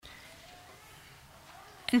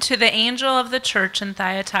And to the angel of the church in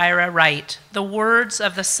Thyatira write the words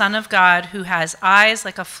of the Son of God, who has eyes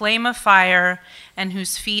like a flame of fire and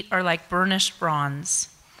whose feet are like burnished bronze.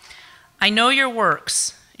 I know your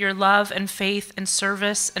works, your love and faith and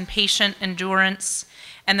service and patient endurance,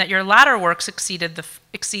 and that your latter works exceed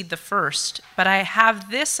the first. But I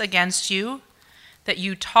have this against you, that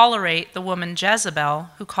you tolerate the woman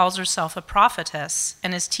Jezebel, who calls herself a prophetess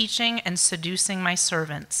and is teaching and seducing my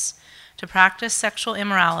servants to practice sexual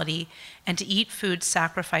immorality and to eat food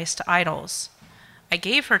sacrificed to idols. I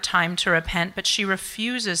gave her time to repent, but she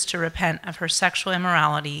refuses to repent of her sexual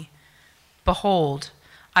immorality. Behold,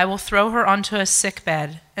 I will throw her onto a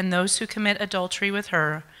sickbed, and those who commit adultery with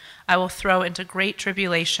her I will throw into great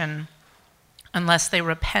tribulation, unless they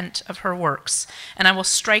repent of her works, and I will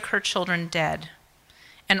strike her children dead.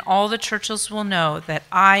 And all the churches will know that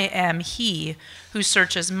I am he who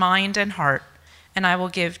searches mind and heart, and I will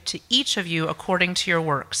give to each of you according to your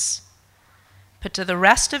works. But to the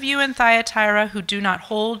rest of you in Thyatira who do not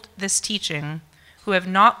hold this teaching, who have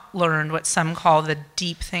not learned what some call the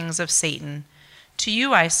deep things of Satan, to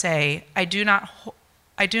you I say, I do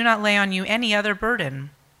not lay on you any other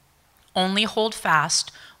burden. Only hold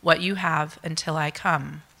fast what you have until I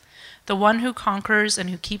come. The one who conquers and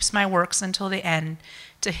who keeps my works until the end,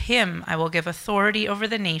 to him I will give authority over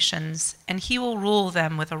the nations, and he will rule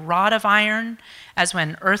them with a rod of iron, as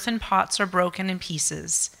when earthen pots are broken in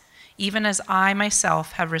pieces, even as I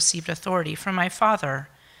myself have received authority from my Father,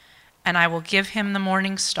 and I will give him the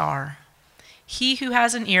morning star. He who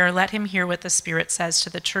has an ear, let him hear what the Spirit says to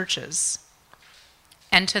the churches.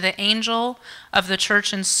 And to the angel of the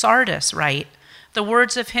church in Sardis write the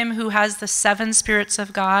words of him who has the 7 spirits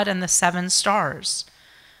of God and the 7 stars.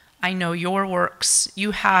 I know your works.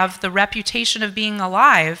 You have the reputation of being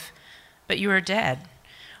alive, but you are dead.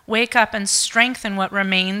 Wake up and strengthen what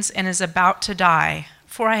remains and is about to die,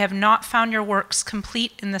 for I have not found your works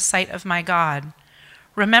complete in the sight of my God.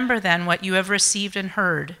 Remember then what you have received and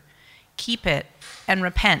heard. Keep it and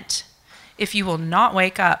repent. If you will not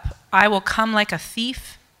wake up, I will come like a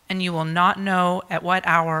thief, and you will not know at what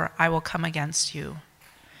hour I will come against you.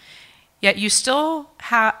 Yet you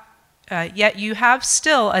have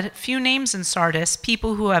still a few names in Sardis,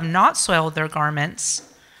 people who have not soiled their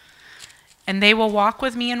garments, and they will walk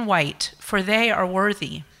with me in white, for they are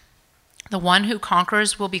worthy. The one who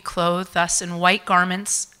conquers will be clothed thus in white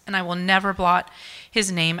garments, and I will never blot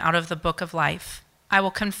his name out of the book of life. I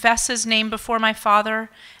will confess his name before my Father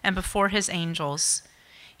and before his angels.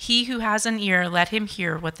 He who has an ear, let him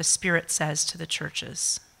hear what the Spirit says to the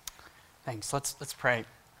churches. Thanks. Let's pray.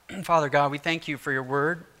 Father God, we thank you for your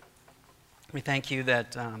word. We thank you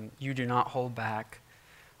that you do not hold back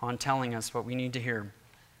on telling us what we need to hear.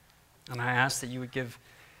 And I ask that you would give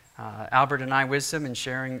Albert and I wisdom in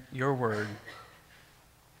sharing your word,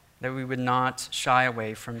 that we would not shy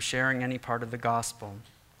away from sharing any part of the gospel,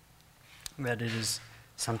 that it is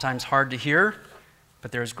sometimes hard to hear,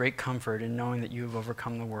 but there is great comfort in knowing that you have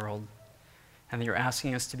overcome the world and that you're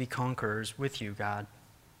asking us to be conquerors with you, God.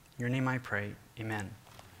 In your name I pray, amen.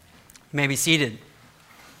 You may be seated.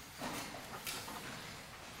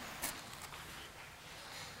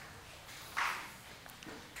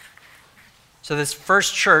 So this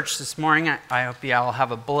first church this morning, I hope I'll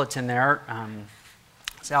have a bulletin there.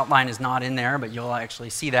 This outline is not in there, but you'll actually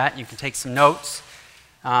see that. You can take some notes.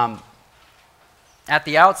 At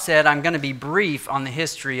the outset, I'm going to be brief on the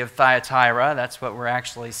history of Thyatira. That's what we're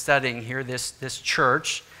actually studying here, this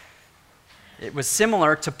church. It was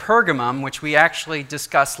similar to Pergamum, which we actually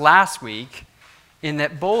discussed last week, in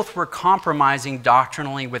that both were compromising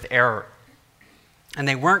doctrinally with error, and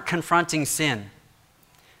they weren't confronting sin.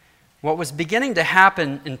 What was beginning to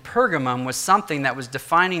happen in Pergamum was something that was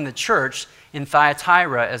defining the church in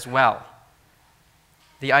Thyatira as well.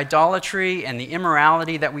 The idolatry and the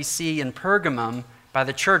immorality that we see in Pergamum by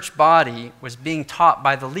the church body was being taught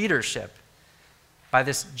by the leadership, by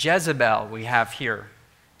this Jezebel we have here,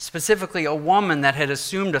 specifically a woman that had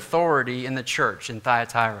assumed authority in the church in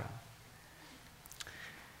Thyatira.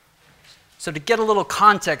 So to get a little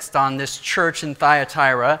context on this church in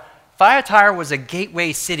Thyatira, Thyatira was a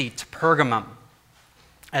gateway city to Pergamum.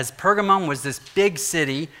 As Pergamum was this big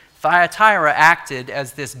city, Thyatira acted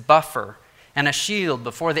as this buffer and a shield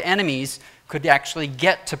before the enemies could actually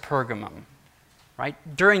get to Pergamum. Right?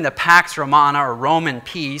 During the Pax Romana, or Roman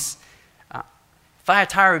peace,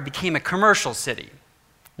 Thyatira became a commercial city,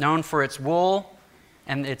 known for its wool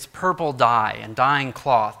and its purple dye and dyeing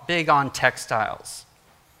cloth, big on textiles.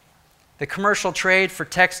 The commercial trade for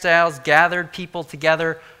textiles gathered people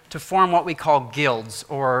together to form what we call guilds,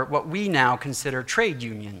 or what we now consider trade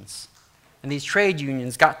unions. And these trade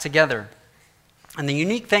unions got together And the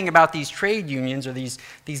unique thing about these trade unions or these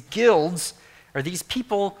guilds, or these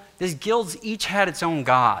people, these guilds each had its own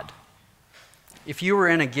god. If you were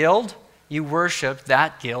in a guild, you worshiped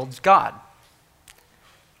that guild's god.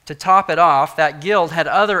 To top it off, that guild had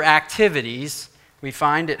other activities. We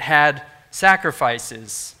find it had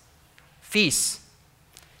sacrifices, feasts,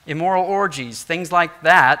 immoral orgies, things like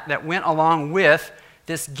that went along with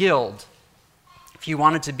this guild. If you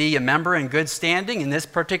wanted to be a member in good standing in this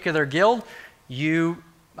particular guild, you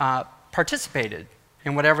participated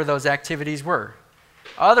in whatever those activities were.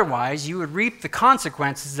 Otherwise, you would reap the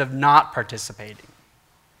consequences of not participating.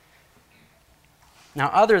 Now,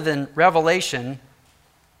 other than Revelation,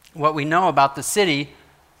 what we know about the city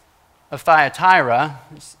of Thyatira,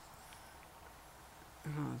 let's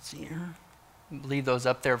see here, leave those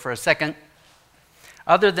up there for a second.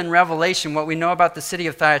 Other than Revelation, what we know about the city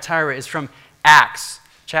of Thyatira is from Acts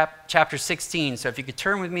chapter 16. So if you could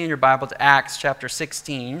turn with me in your Bible to Acts chapter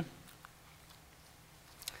 16.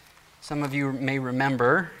 Some of you may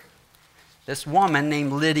remember this woman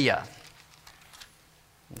named Lydia.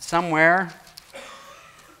 And somewhere,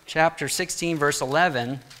 chapter 16, verse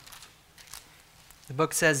 11, the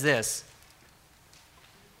book says this.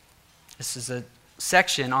 This is a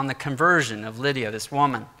section on the conversion of Lydia, this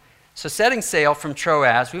woman. So setting sail from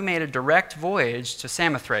Troas, we made a direct voyage to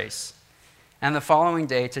Samothrace, and the following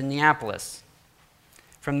day to Neapolis.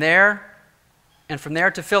 From there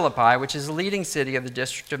to Philippi, which is the leading city of the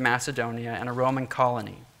district of Macedonia and a Roman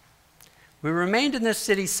colony. We remained in this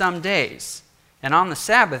city some days, and on the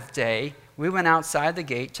Sabbath day, we went outside the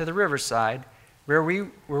gate to the riverside, where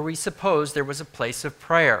we supposed there was a place of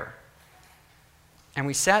prayer. And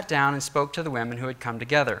we sat down and spoke to the women who had come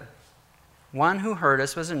together. One who heard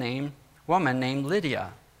us was a woman named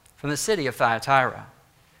Lydia from the city of Thyatira,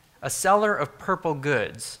 a seller of purple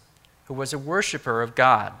goods, who was a worshiper of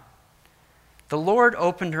God. The Lord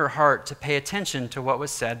opened her heart to pay attention to what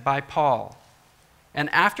was said by Paul. And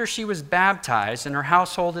after she was baptized, and her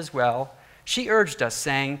household as well, she urged us,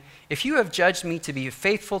 saying, "If you have judged me to be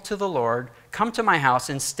faithful to the Lord, come to my house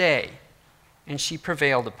and stay." And she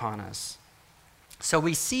prevailed upon us. So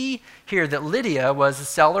we see here that Lydia was a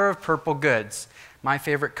seller of purple goods. My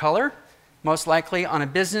favorite color, most likely on a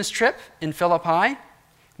business trip in Philippi,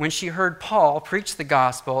 when she heard Paul preach the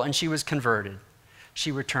gospel and she was converted.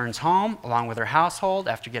 She returns home along with her household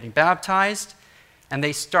after getting baptized, and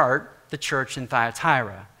they start the church in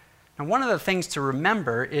Thyatira. Now, one of the things to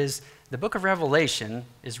remember is the book of Revelation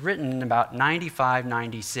is written in about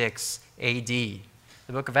 95-96 AD.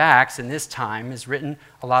 The book of Acts in this time is written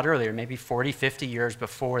a lot earlier, maybe 40, 50 years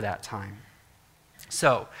before that time.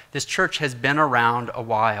 So, this church has been around a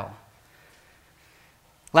while.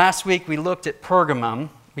 Last week we looked at Pergamum.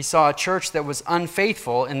 We saw a church that was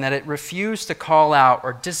unfaithful in that it refused to call out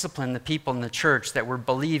or discipline the people in the church that were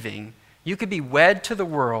believing. You could be wed to the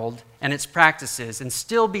world and its practices and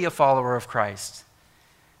still be a follower of Christ.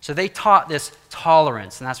 So they taught this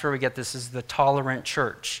tolerance, and that's where we get this is the tolerant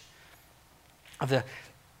church.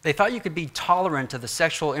 They thought you could be tolerant of the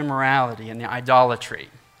sexual immorality and the idolatry.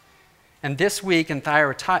 And this week in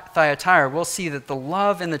Thyatira, we'll see that the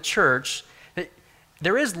love in the church,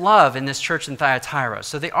 there is love in this church in Thyatira.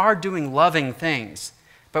 So they are doing loving things.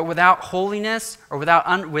 But without holiness or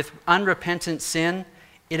with unrepentant sin,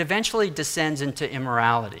 it eventually descends into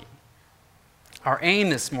immorality. Our aim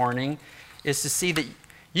this morning is to see that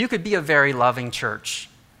you could be a very loving church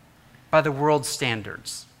by the world's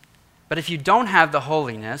standards. But if you don't have the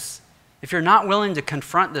holiness, if you're not willing to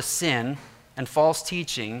confront the sin and false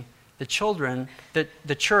teaching, the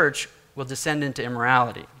church will descend into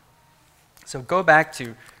immorality. So go back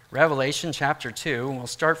to Revelation chapter 2, and we'll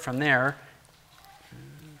start from there.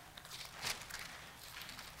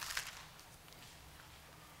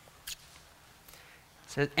 It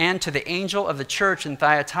says, "And to the angel of the church in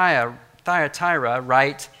Thyatira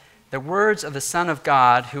write, the words of the Son of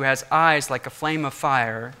God, who has eyes like a flame of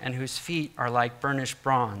fire and whose feet are like burnished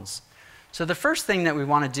bronze." So the first thing that we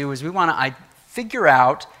want to do is we want to figure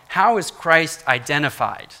out how is Christ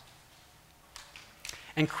identified.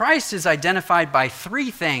 And Christ is identified by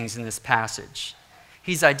three things in this passage.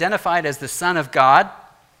 He's identified as the Son of God,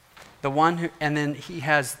 and then he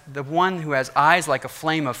has the one who has eyes like a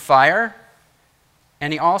flame of fire,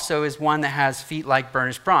 and he also is one that has feet like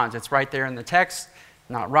burnished bronze. It's right there in the text,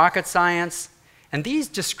 not rocket science. And these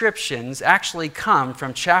descriptions actually come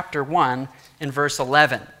from chapter 1 in verse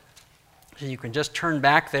 11. So you can just turn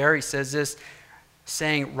back there. He says this,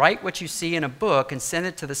 saying, "Write what you see in a book and send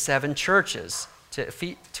it to the 7 churches,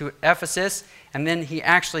 to Ephesus," and then he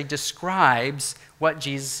actually describes what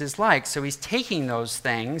Jesus is like. So he's taking those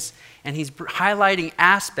things and he's highlighting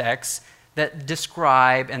aspects that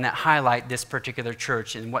describe and that highlight this particular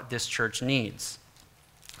church and what this church needs.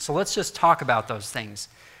 So let's just talk about those things.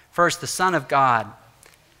 First, the Son of God.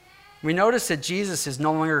 We notice that Jesus is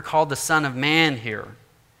no longer called the Son of Man here.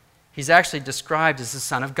 He's actually described as the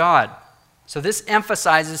Son of God. So this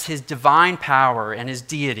emphasizes his divine power and his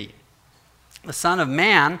deity. The Son of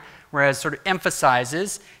Man, whereas sort of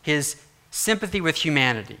emphasizes his sympathy with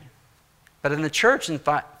humanity. But in the church in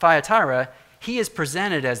Thyatira, he is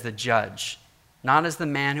presented as the judge, not as the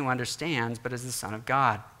man who understands, but as the Son of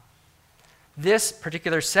God. This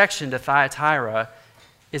particular section to Thyatira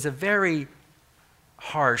is a very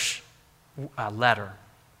harsh letter.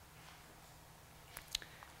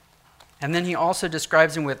 And then he also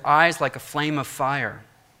describes him with eyes like a flame of fire,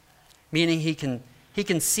 meaning he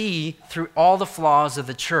can see through all the flaws of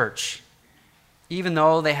the church, even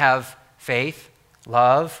though they have faith,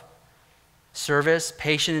 love, service,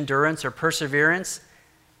 patient endurance, or perseverance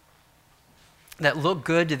that look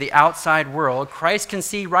good to the outside world. Christ can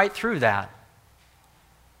see right through that.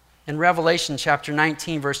 In Revelation chapter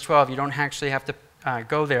 19, verse 12, you don't actually have to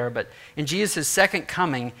go there, but in Jesus' second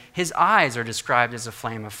coming, his eyes are described as a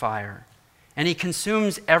flame of fire, and he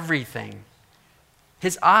consumes everything.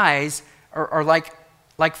 His eyes are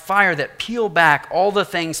like fire that peel back all the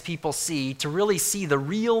things people see to really see the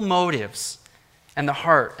real motives and the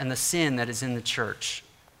heart and the sin that is in the church.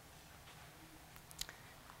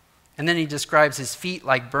 And then he describes his feet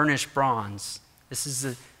like burnished bronze. This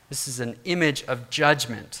is an image of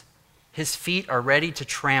judgment. His feet are ready to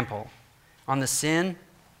trample on the sin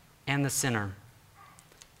and the sinner.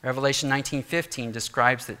 Revelation 19:15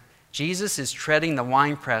 describes that Jesus is treading the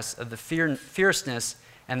winepress of the fierceness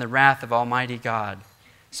and the wrath of Almighty God.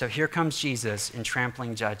 So here comes Jesus in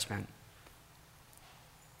trampling judgment.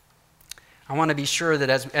 I want to be sure that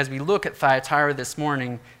as we look at Thyatira this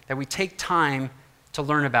morning, that we take time to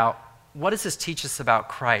learn about what does this teach us about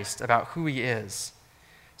Christ, about who he is.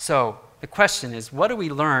 So the question is, what do we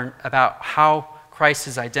learn about how Christ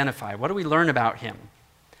is identified? What do we learn about him?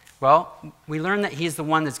 Well, we learn that he's the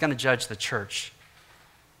one that's going to judge the church.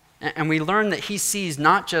 And we learn that he sees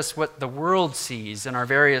not just what the world sees in our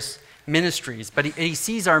various ministries, but he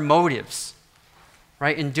sees our motives,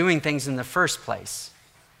 right, in doing things in the first place.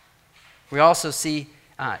 We also see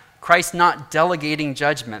Christ not delegating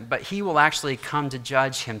judgment, but he will actually come to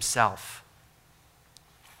judge himself.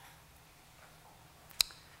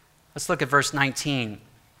 Let's look at verse 19.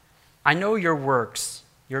 I know your works,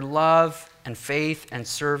 your love and faith and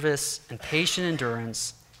service and patient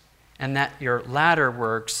endurance, and that your latter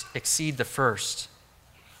works exceed the first.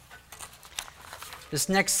 This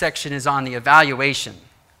next section is on the evaluation.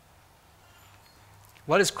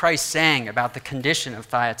 What is Christ saying about the condition of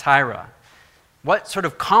Thyatira? What sort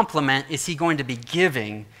of compliment is he going to be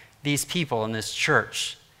giving these people in this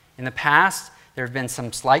church? In the past, there have been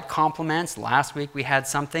some slight compliments. Last week we had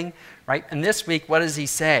something, right? And this week, what does he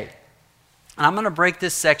say? And I'm going to break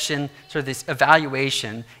this section, sort of this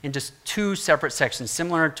evaluation, into two separate sections,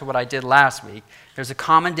 similar to what I did last week. There's a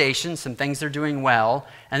commendation, some things they're doing well,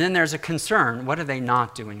 and then there's a concern, what are they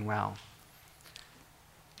not doing well?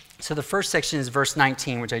 So the first section is verse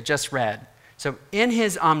 19, which I just read. So in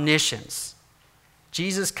his omniscience,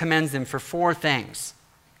 Jesus commends them for four things.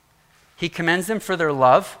 He commends them for their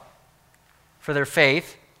love, for their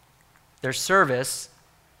faith, their service,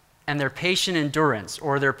 and their patient endurance,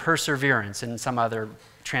 or their perseverance in some other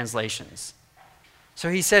translations. So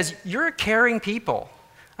he says, you're a caring people.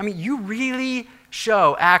 I mean, you really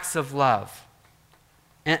show acts of love.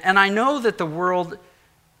 And I know that the world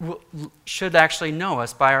should actually know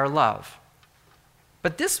us by our love.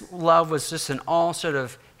 But this love was just an all sort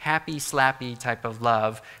of happy, slappy type of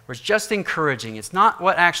love, where it's just encouraging. It's not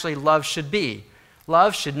what actually love should be.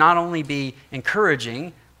 Love should not only be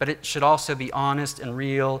encouraging, but it should also be honest and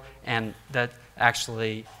real, and that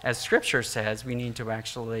actually, as Scripture says, we need to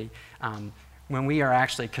actually, when we are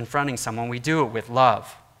actually confronting someone, we do it with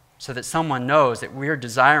love, so that someone knows that we're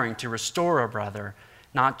desiring to restore a brother,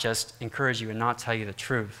 not just encourage you and not tell you the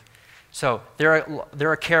truth. So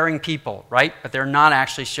they're a caring people, right? But they're not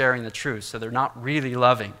actually sharing the truth, so they're not really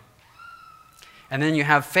loving. And then you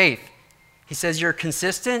have faith. He says you're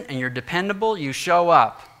consistent and you're dependable, you show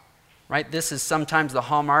up. Right? This is sometimes the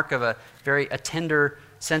hallmark of a tender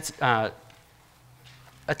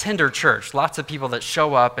church. Lots of people that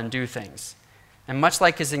show up and do things. And much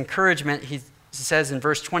like his encouragement, he says in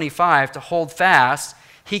verse 25 to hold fast,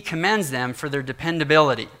 he commends them for their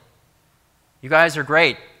dependability. You guys are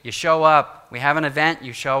great. You show up. We have an event,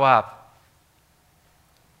 you show up.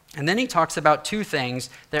 And then he talks about two things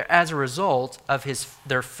that as a result of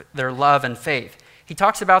their love and faith. He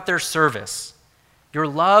talks about their service. Your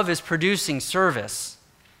love is producing service.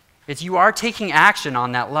 You are taking action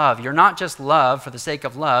on that love. You're not just love for the sake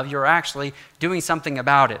of love. You're actually doing something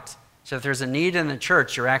about it. So if there's a need in the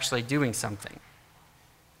church, you're actually doing something.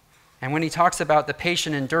 And when he talks about the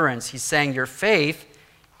patient endurance, he's saying your faith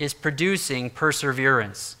is producing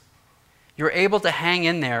perseverance. You're able to hang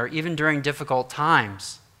in there even during difficult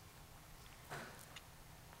times.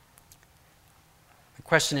 The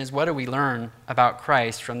question is, what do we learn about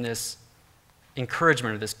Christ from this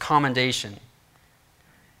encouragement or this commendation?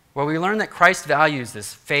 Well, we learn that Christ values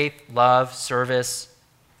this faith, love, service,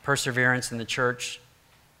 perseverance in the church.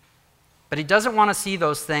 But he doesn't want to see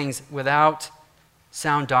those things without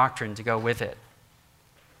sound doctrine to go with it,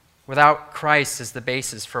 without Christ as the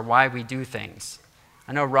basis for why we do things.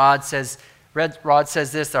 I know Rod says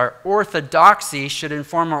this, our orthodoxy should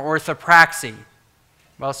inform our orthopraxy.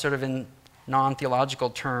 Well, sort of in non-theological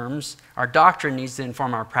terms, our doctrine needs to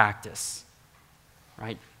inform our practice,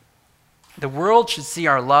 right? The world should see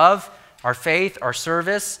our love, our faith, our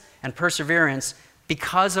service, and perseverance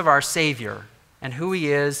because of our Savior and who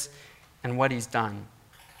he is and what he's done.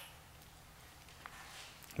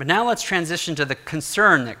 But now let's transition to the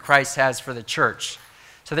concern that Christ has for the church.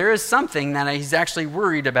 So there is something that he's actually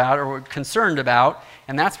worried about or concerned about,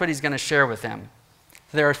 and that's what he's going to share with them.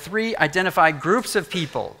 There are three identified groups of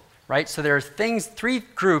people, right? So there are three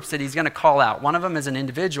groups that he's going to call out. One of them is an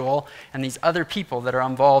individual, and these other people that are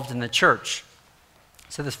involved in the church.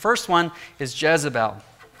 So this first one is Jezebel.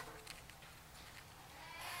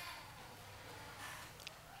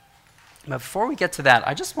 But before we get to that,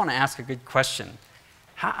 I just want to ask a good question.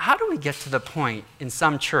 How do we get to the point in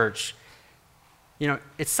some church,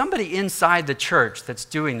 it's somebody inside the church that's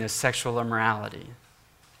doing this sexual immorality?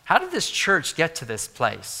 How did this church get to this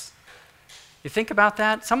place? You think about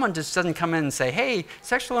that? Someone just doesn't come in and say, hey,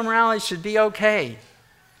 sexual immorality should be okay.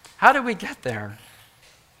 How did we get there?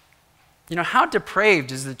 How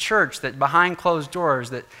depraved is the church that behind closed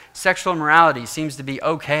doors that sexual immorality seems to be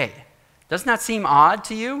okay? Doesn't that seem odd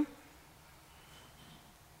to you?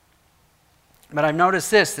 But I've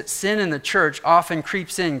noticed this, that sin in the church often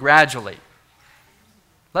creeps in gradually.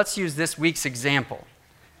 Let's use this week's example,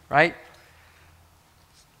 right?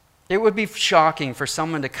 It would be shocking for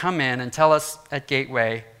someone to come in and tell us at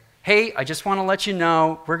Gateway, hey, I just want to let you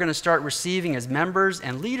know we're going to start receiving as members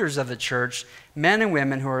and leaders of the church men and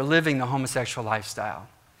women who are living the homosexual lifestyle.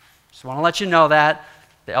 Just want to let you know that.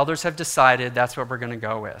 The elders have decided that's what we're going to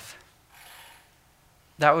go with.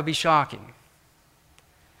 That would be shocking.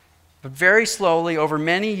 But very slowly, over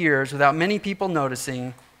many years, without many people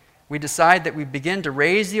noticing, we decide that we begin to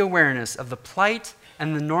raise the awareness of the plight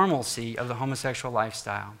and the normalcy of the homosexual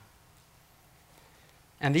lifestyle.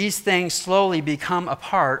 And these things slowly become a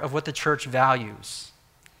part of what the church values,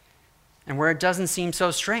 and where it doesn't seem so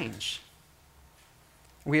strange.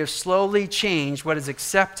 We have slowly changed what is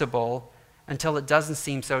acceptable until it doesn't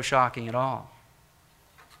seem so shocking at all.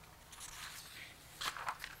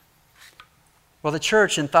 Well, the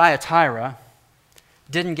church in Thyatira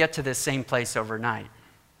didn't get to this same place overnight,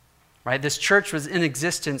 right? This church was in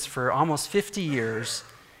existence for almost 50 years,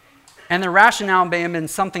 and the rationale may have been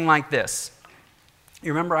something like this.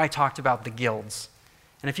 You remember I talked about the guilds.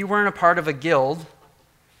 And if you weren't a part of a guild,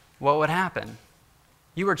 what would happen?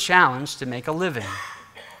 You were challenged to make a living.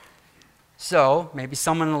 So maybe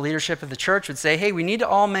someone in the leadership of the church would say, hey, we need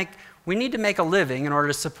to make a living in order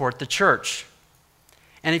to support the church.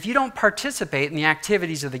 And if you don't participate in the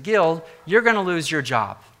activities of the guild, you're going to lose your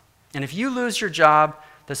job. And if you lose your job,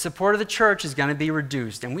 the support of the church is going to be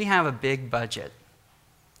reduced, and we have a big budget.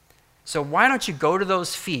 So why don't you go to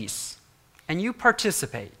those feasts and you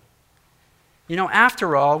participate?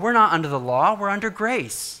 After all, we're not under the law, we're under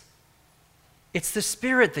grace. It's the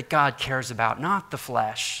Spirit that God cares about, not the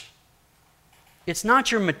flesh. It's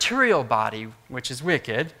not your material body, which is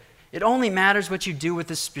wicked. It only matters what you do with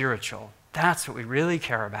the spiritual. That's what we really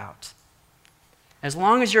care about. As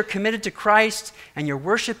long as you're committed to Christ and you're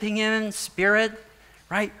worshiping Him in spirit,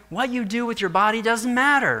 right? What you do with your body doesn't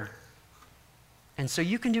matter. And so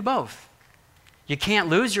you can do both. You can't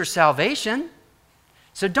lose your salvation,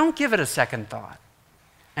 so don't give it a second thought.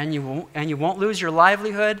 And you won't lose your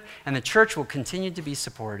livelihood, and the church will continue to be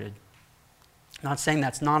supported. I'm not saying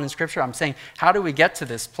that's not in Scripture. I'm saying, how do we get to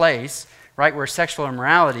this place, right, where sexual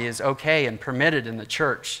immorality is okay and permitted in the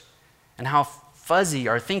church? And how fuzzy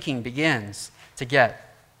our thinking begins to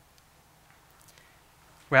get.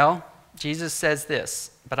 Well, Jesus says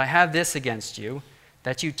this, but I have this against you,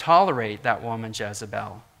 that you tolerate that woman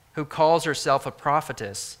Jezebel, who calls herself a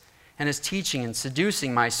prophetess and is teaching and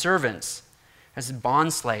seducing my servants as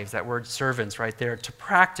bondslaves, that word servants right there, to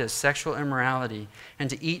practice sexual immorality and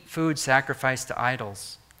to eat food sacrificed to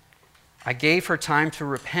idols. I gave her time to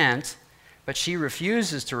repent, but she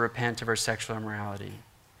refuses to repent of her sexual immorality.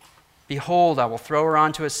 Behold, I will throw her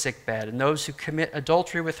onto a sickbed, and those who commit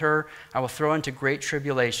adultery with her I will throw into great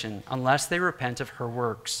tribulation, unless they repent of her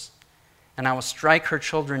works. And I will strike her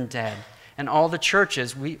children dead, and all the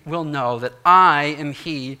churches will know that I am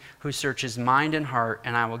he who searches mind and heart,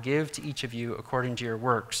 and I will give to each of you according to your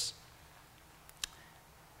works.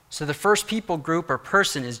 So the first people group or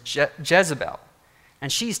person is Jezebel,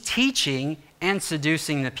 and she's teaching and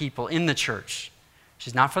seducing the people in the church.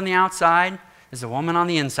 She's not from the outside. There's a woman on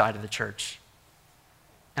the inside of the church.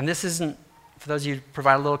 And this isn't, for those of you who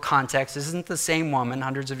provide a little context, this isn't the same woman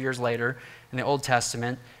hundreds of years later in the Old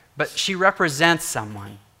Testament, but she represents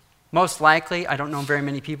someone. Most likely, I don't know very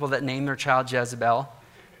many people that name their child Jezebel.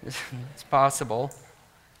 It's possible.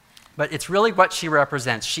 But it's really what she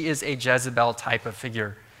represents. She is a Jezebel type of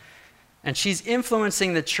figure. And she's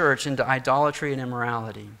influencing the church into idolatry and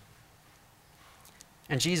immorality.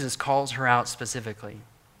 And Jesus calls her out specifically.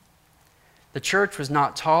 The church was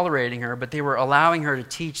not tolerating her, but they were allowing her to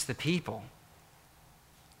teach the people.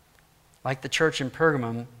 Like the church in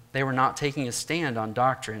Pergamum, they were not taking a stand on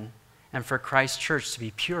doctrine and for Christ's church to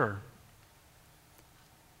be pure.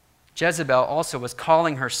 Jezebel also was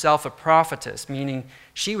calling herself a prophetess, meaning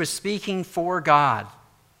she was speaking for God.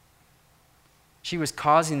 She was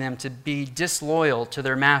causing them to be disloyal to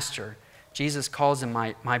their master. Jesus calls them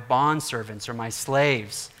my bondservants or my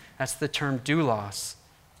slaves. That's the term doulos.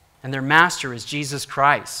 And their master is Jesus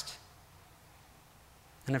Christ.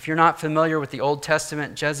 And if you're not familiar with the Old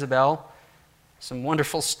Testament Jezebel, some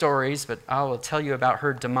wonderful stories, but I will tell you about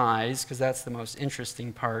her demise because that's the most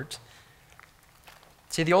interesting part.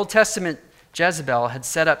 See, the Old Testament Jezebel had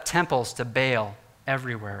set up temples to Baal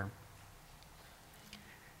everywhere.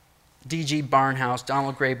 D.G. Barnhouse,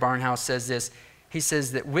 Donald Gray Barnhouse says this. He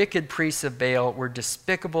says that wicked priests of Baal were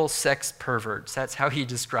despicable sex perverts. That's how he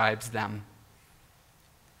describes them.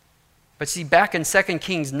 But see, back in 2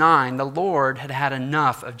 Kings 9, the Lord had had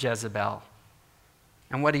enough of Jezebel.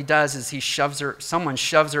 And what he does is someone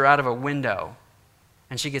shoves her out of a window,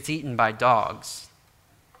 and she gets eaten by dogs.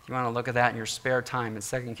 If you want to look at that in your spare time in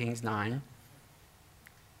 2 Kings 9.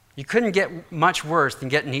 You couldn't get much worse than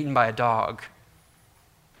getting eaten by a dog.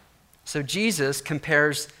 So Jesus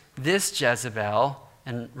compares this Jezebel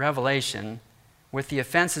in Revelation with the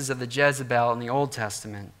offenses of the Jezebel in the Old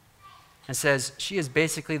Testament and says she is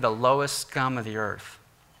basically the lowest scum of the earth.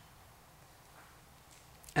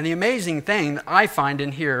 And the amazing thing that I find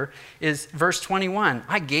in here is verse 21.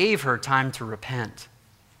 I gave her time to repent,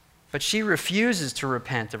 but she refuses to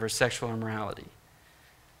repent of her sexual immorality.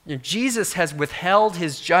 You know, Jesus has withheld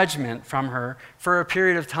his judgment from her for a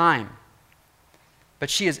period of time, but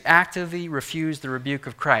she has actively refused the rebuke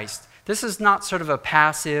of Christ. This is not sort of a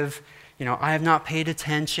passive, I have not paid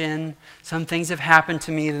attention. Some things have happened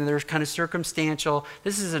to me and they're kind of circumstantial.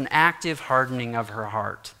 This is an active hardening of her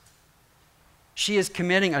heart. She is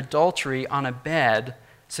committing adultery on a bed,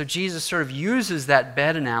 so Jesus sort of uses that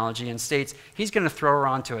bed analogy and states he's going to throw her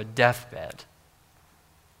onto a deathbed.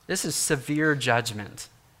 This is severe judgment.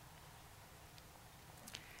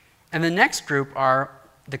 And the next group are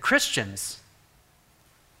the Christians.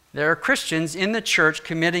 There are Christians in the church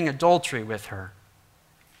committing adultery with her.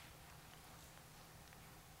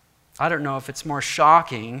 I don't know if it's more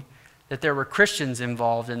shocking that there were Christians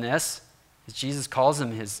involved in this, as Jesus calls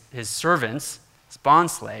them his servants, his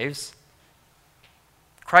bondslaves.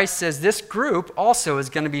 Christ says this group also is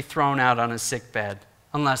going to be thrown out on a sick bed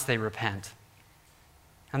unless they repent.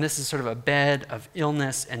 And this is sort of a bed of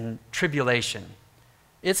illness and tribulation.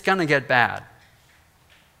 It's going to get bad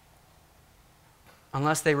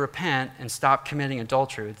unless they repent and stop committing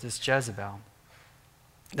adultery with this Jezebel.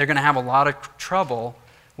 They're going to have a lot of trouble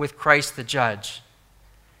with Christ the judge,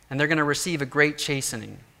 and they're going to receive a great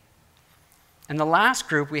chastening. And the last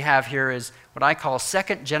group we have here is what I call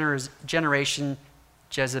second generation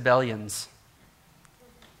Jezebelians.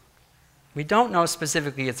 We don't know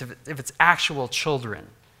specifically if it's actual children,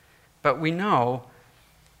 but we know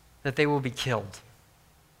that they will be killed.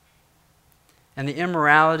 And the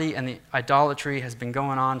immorality and the idolatry has been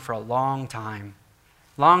going on for a long time.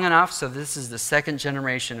 Long enough so this is the second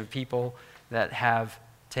generation of people that have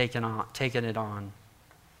taken it on.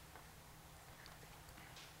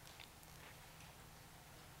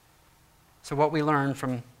 So what we learn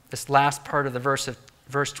from this last part of the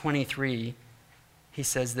verse 23, he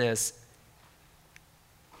says this,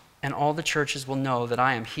 and all the churches will know that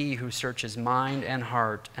I am he who searches mind and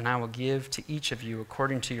heart, and I will give to each of you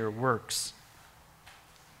according to your works.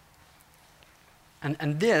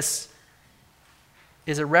 And this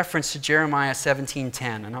is a reference to Jeremiah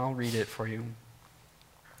 17:10, and I'll read it for you.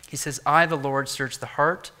 He says, I, the Lord, search the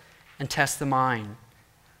heart and test the mind,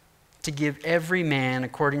 to give every man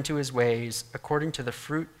according to his ways, according to the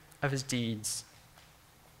fruit of his deeds.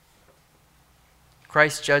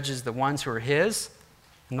 Christ judges the ones who are his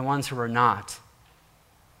and the ones who are not.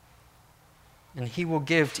 And he will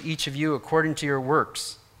give to each of you according to your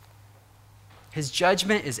works. His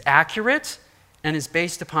judgment is accurate and is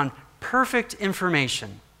based upon perfect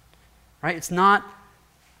information. Right? It's not,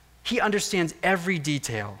 he understands every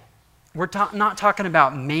detail. We're not talking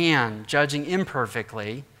about man judging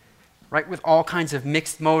imperfectly, right, with all kinds of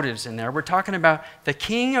mixed motives in there. We're talking about the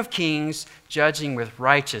King of Kings judging with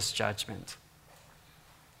righteous judgment.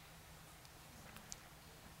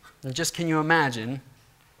 And just can you imagine,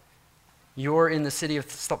 you're in the city of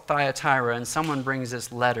Thyatira and someone brings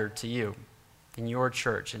this letter to you in your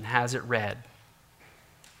church and has it read.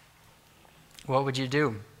 What would you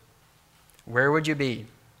do? Where would you be?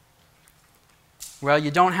 Well,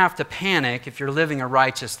 you don't have to panic if you're living a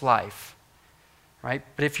righteous life, right?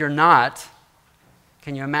 But if you're not,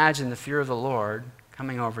 can you imagine the fear of the Lord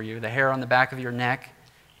coming over you, the hair on the back of your neck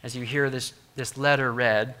as you hear this letter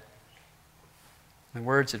read, the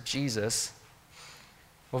words of Jesus?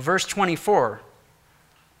 Well, verse 24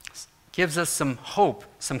 gives us some hope,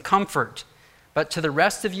 some comfort. But to the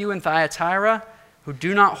rest of you in Thyatira who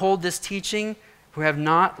do not hold this teaching, who have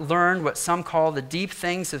not learned what some call the deep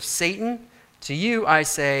things of Satan, to you I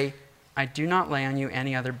say, I do not lay on you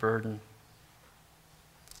any other burden.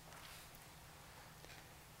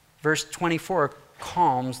 Verse 24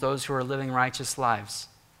 calms those who are living righteous lives.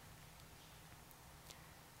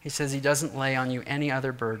 He says he doesn't lay on you any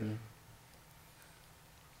other burden.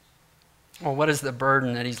 Well, what is the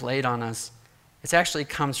burden that he's laid on us? It actually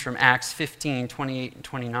comes from Acts 15, 28 and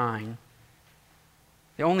 29.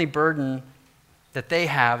 The only burden that they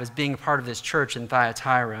have as being a part of this church in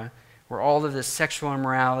Thyatira, where all of this sexual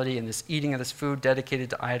immorality and this eating of this food dedicated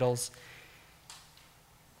to idols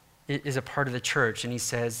is a part of the church. And he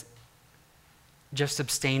says, just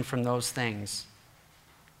abstain from those things.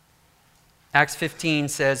 Acts 15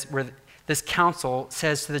 says, where this council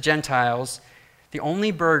says to the Gentiles, the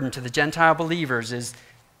only burden to the Gentile believers is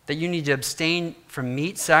that you need to abstain from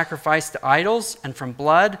meat sacrificed to idols and from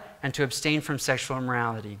blood, and to abstain from sexual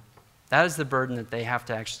immorality. That is the burden that they have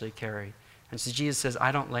to actually carry. And so Jesus says,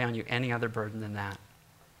 I don't lay on you any other burden than that.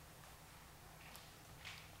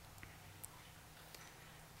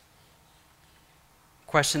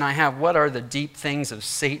 Question I have, what are the deep things of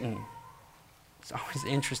Satan? It's always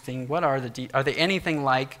interesting. What are the deep? Are they anything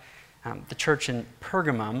like the church in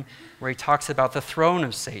Pergamum, where he talks about the throne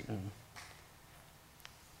of Satan?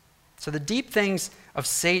 So the deep things of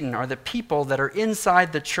Satan are the people that are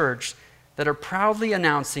inside the church that are proudly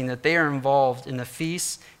announcing that they are involved in the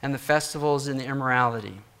feasts and the festivals and the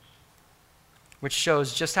immorality, which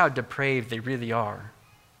shows just how depraved they really are.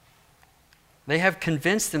 They have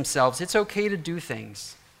convinced themselves it's okay to do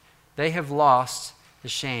things. They have lost the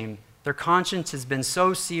shame. Their conscience has been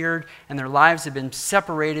so seared and their lives have been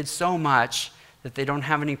separated so much that they don't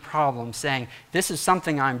have any problem saying, this is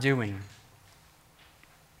something I'm doing.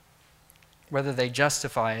 Whether they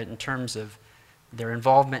justify it in terms of their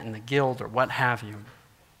involvement in the guild or what have you.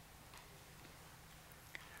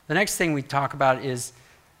 The next thing we talk about is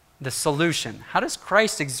the solution. How does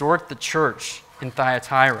Christ exhort the church in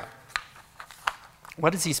Thyatira?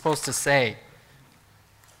 What is he supposed to say?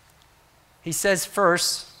 He says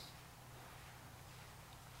first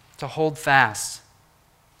to hold fast.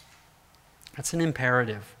 That's an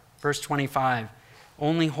imperative. Verse 25,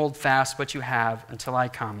 only hold fast what you have until I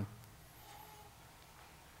come.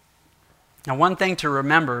 Now, one thing to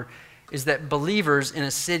remember is that believers in a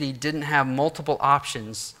city didn't have multiple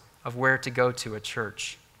options of where to go to a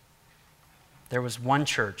church. There was one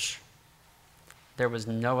church. There was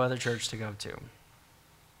no other church to go to.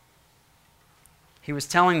 He was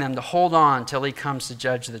telling them to hold on till he comes to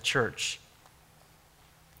judge the church.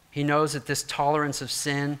 He knows that this tolerance of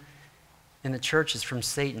sin in the church is from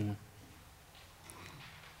Satan.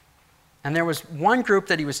 And there was one group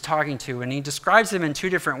that he was talking to, and he describes them in two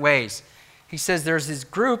different ways. He says there's this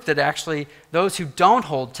group that actually, those who don't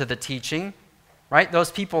hold to the teaching, right?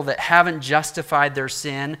 Those people that haven't justified their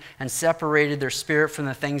sin and separated their spirit from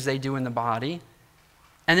the things they do in the body.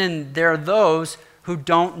 And then there are those who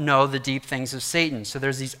don't know the deep things of Satan. So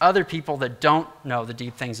there's these other people that don't know the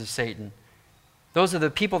deep things of Satan. Those are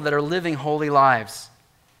the people that are living holy lives,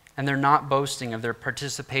 and they're not boasting of their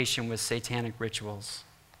participation with satanic rituals.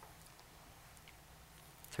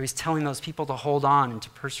 So he's telling those people to hold on and to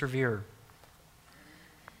persevere.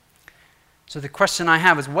 So the question I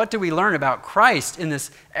have is, what do we learn about Christ in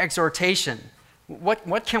this exhortation?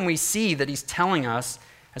 What can we see that he's telling us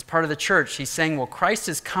as part of the church? He's saying, well, Christ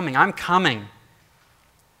is coming. I'm coming.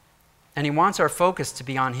 And he wants our focus to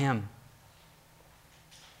be on him.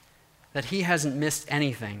 That he hasn't missed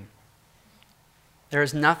anything. There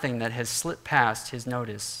is nothing that has slipped past his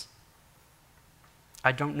notice.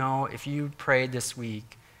 I don't know if you prayed this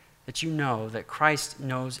week that you know that Christ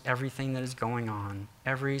knows everything that is going on,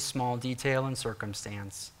 every small detail and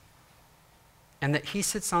circumstance, and that he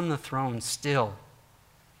sits on the throne still.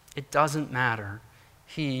 It doesn't matter.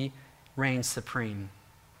 He reigns supreme.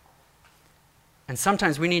 And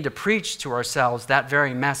sometimes we need to preach to ourselves that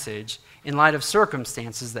very message in light of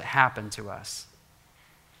circumstances that happen to us.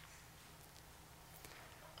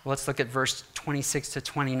 Let's look at verse 26 to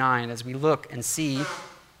 29 as we look and see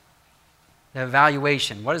the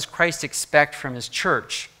evaluation. What does Christ expect from his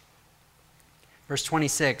church? Verse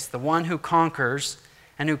 26, the one who conquers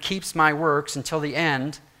and who keeps my works until the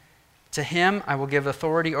end, to him I will give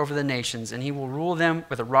authority over the nations, and he will rule them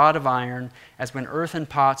with a rod of iron, as when earthen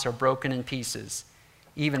pots are broken in pieces,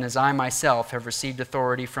 even as I myself have received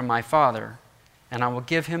authority from my Father. And I will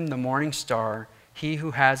give him the morning star. He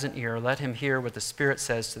who has an ear, let him hear what the Spirit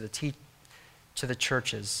says to the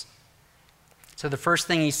churches. So the first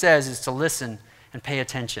thing he says is to listen and pay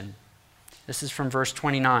attention. This is from verse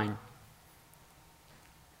 29.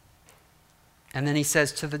 And then he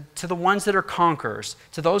says, to the ones that are conquerors,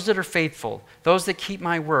 to those that are faithful, those that keep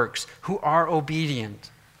my works, who are obedient.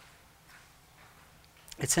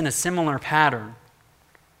 It's in a similar pattern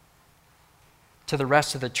to the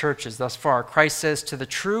rest of the churches thus far. Christ says to the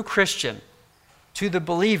true Christian, to the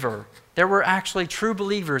believer, there were actually true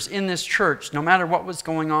believers in this church, no matter what was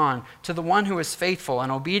going on, to the one who is faithful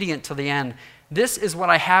and obedient to the end, this is what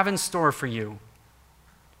I have in store for you.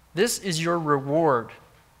 This is your reward.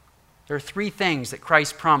 There are three things that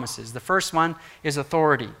Christ promises. The first one is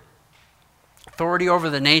authority. Authority over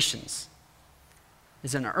the nations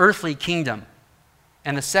is an earthly kingdom.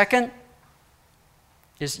 And the second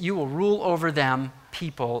is you will rule over them,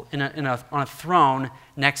 people, on a throne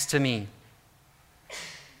next to me.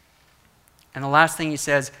 And the last thing he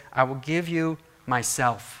says, I will give you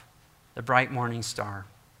myself, the bright morning star.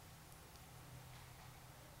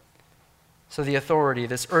 So the authority,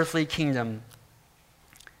 this earthly kingdom,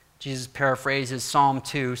 Jesus paraphrases Psalm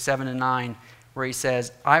 2, 7 and 9, where he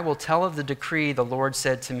says, I will tell of the decree the Lord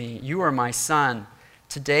said to me, you are my son.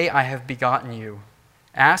 Today I have begotten you.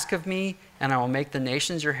 Ask of me, and I will make the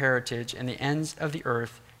nations your heritage and the ends of the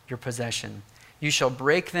earth your possession. You shall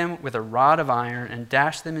break them with a rod of iron and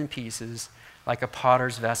dash them in pieces like a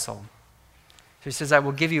potter's vessel. So he says, I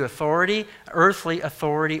will give you authority, earthly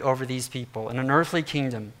authority over these people in an earthly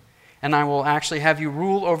kingdom. And I will actually have you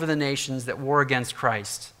rule over the nations that war against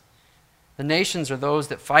Christ. The nations are those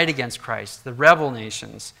that fight against Christ, the rebel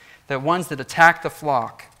nations, the ones that attack the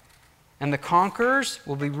flock. And the conquerors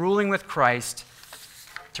will be ruling with Christ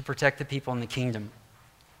to protect the people in the kingdom.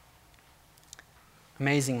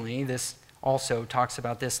 Amazingly, this also talks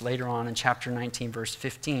about this later on in chapter 19, verse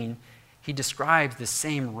 15. He describes the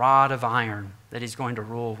same rod of iron that he's going to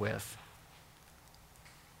rule with.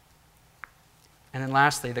 And then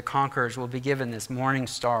lastly, the conquerors will be given this morning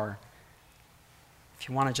star. If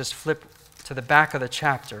you want to just flip to the back of the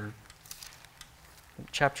chapter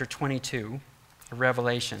 22, the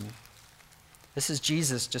Revelation. This is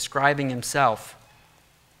Jesus describing himself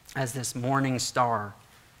as this morning star.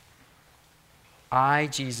 I,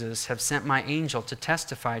 Jesus, have sent my angel to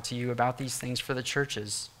testify to you about these things for the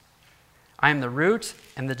churches. I am the root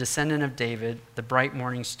and the descendant of David, the bright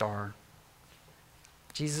morning star.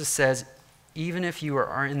 Jesus says, even if you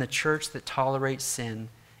are in the church that tolerates sin,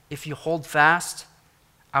 if you hold fast,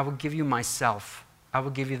 I will give you myself. I will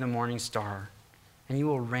give you the morning star, and you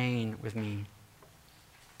will reign with me.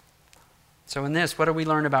 So in this, what do we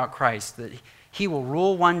learn about Christ? That he will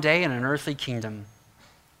rule one day in an earthly kingdom,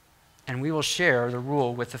 and we will share the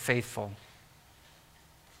rule with the faithful.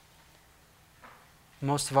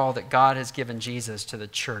 Most of all, that God has given Jesus to the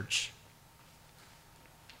church.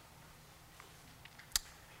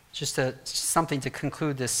 Just something to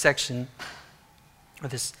conclude this section, or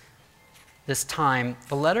this time.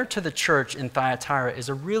 The letter to the church in Thyatira is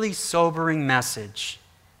a really sobering message.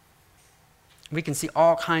 We can see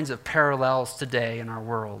all kinds of parallels today in our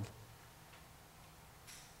world.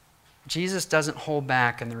 Jesus doesn't hold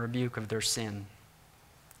back in the rebuke of their sin,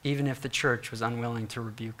 even if the church was unwilling to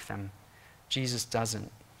rebuke them. Jesus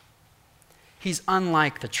doesn't. He's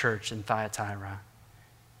unlike the church in Thyatira,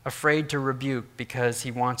 afraid to rebuke because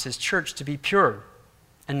he wants his church to be pure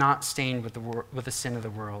and not stained with the sin of the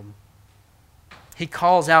world. He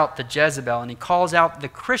calls out the Jezebel, and he calls out the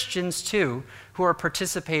Christians too, who are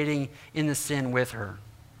participating in the sin with her.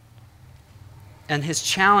 And his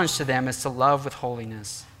challenge to them is to love with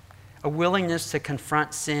holiness, a willingness to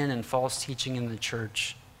confront sin and false teaching in the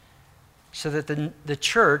church, so that the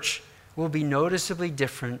church will be noticeably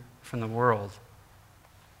different from the world.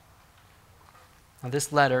 Now,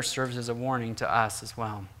 this letter serves as a warning to us as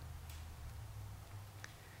well.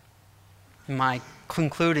 In my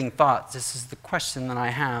concluding thoughts, this is the question that I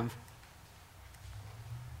have.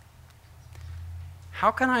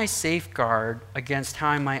 How can I safeguard against how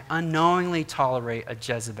I might unknowingly tolerate a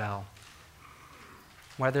Jezebel,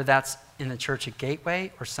 whether that's in the church at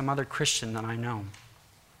Gateway or some other Christian that I know?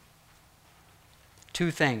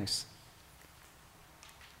 Two things.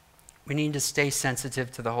 We need to stay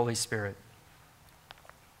sensitive to the Holy Spirit.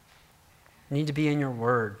 You need to be in your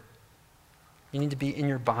Word. You need to be in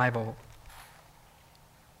your Bible.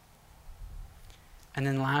 And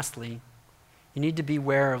then lastly, you need to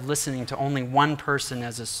beware of listening to only one person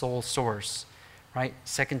as a sole source, right?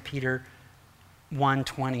 2 Peter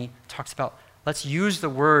 1:20 talks about let's use the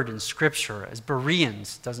word in Scripture as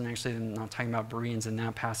Bereans. Doesn't actually, I'm not talking about Bereans in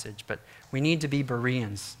that passage, but we need to be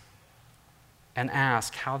Bereans and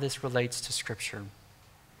ask how this relates to Scripture.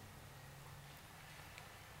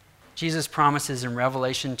 Jesus promises in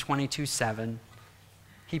Revelation 22:7,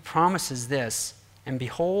 he promises this, and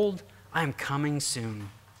behold, I am coming soon.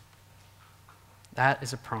 That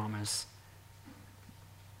is a promise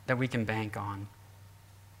that we can bank on.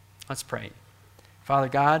 Let's pray. Father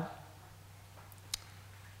God,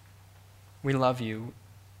 we love you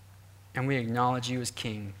and we acknowledge you as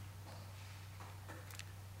King.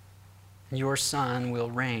 Your Son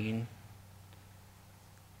will reign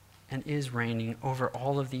and is reigning over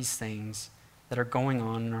all of these things that are going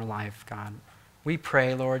on in our life, God. We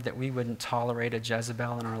pray, Lord, that we wouldn't tolerate a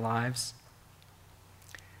Jezebel in our lives,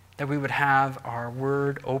 that we would have our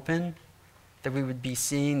word open, that we would be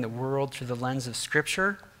seeing the world through the lens of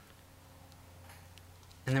Scripture,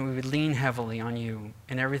 and that we would lean heavily on you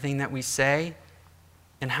in everything that we say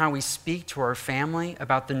and how we speak to our family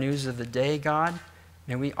about the news of the day, God.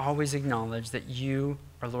 May we always acknowledge that you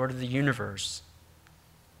are Lord of the universe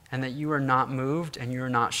and that you are not moved and you are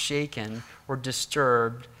not shaken or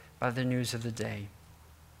disturbed by the news of the day.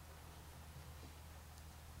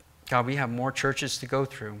 God, we have more churches to go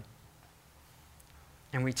through,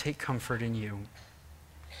 and we take comfort in you.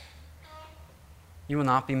 You will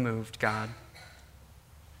not be moved, God.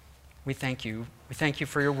 We thank you. We thank you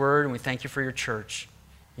for your word, and we thank you for your church.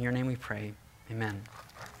 In your name we pray. Amen.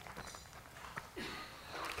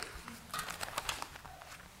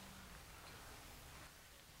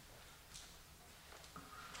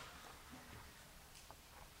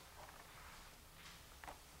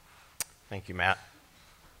 Thank you, Matt.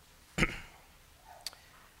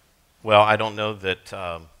 Well, I don't know that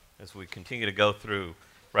as we continue to go through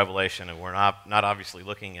Revelation, and we're not obviously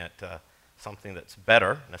looking at something that's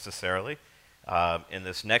better necessarily in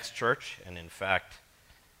this next church, and in fact,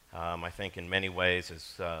 I think in many ways,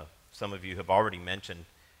 as some of you have already mentioned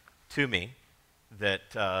to me, that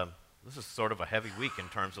this is sort of a heavy week in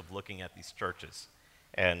terms of looking at these churches.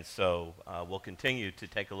 And so we'll continue to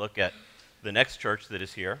take a look at the next church that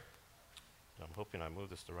is here. I'm hoping I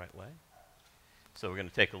move this the right way. So we're going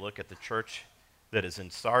to take a look at the church that is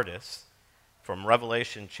in Sardis from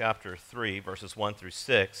Revelation chapter 3, verses 1 through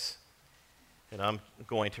 6. And I'm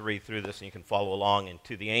going to read through this, and you can follow along. And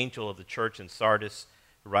to the angel of the church in Sardis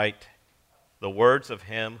write the words of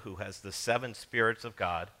him who has the 7 spirits of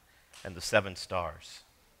God and the 7 stars.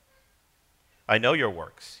 I know your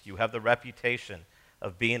works. You have the reputation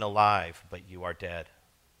of being alive, but you are dead.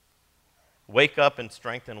 Wake up and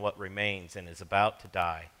strengthen what remains and is about to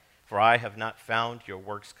die, for I have not found your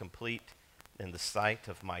works complete in the sight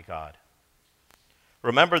of my God.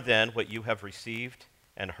 Remember then what you have received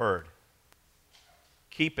and heard.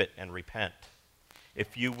 Keep it and repent.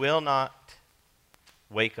 If you will not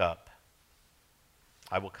wake up,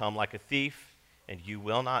 I will come like a thief, and you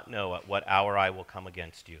will not know at what hour I will come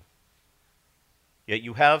against you. Yet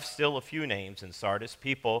you have still a few names in Sardis,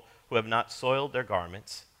 people who have not soiled their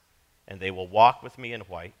garments, and they will walk with me in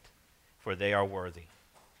white, for they are worthy.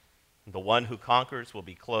 The one who conquers will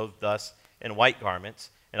be clothed thus in white garments,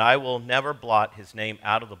 and I will never blot his name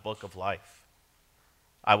out of the book of life.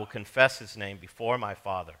 I will confess his name before my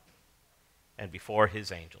Father and before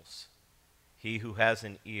his angels. He who has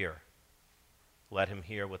an ear, let him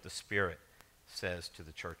hear what the Spirit says to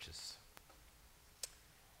the churches.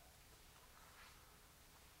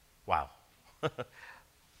 Wow.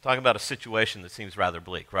 Talking about a situation that seems rather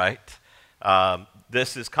bleak, right?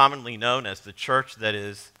 This is commonly known as the church that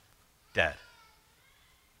is dead.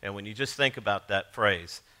 And when you just think about that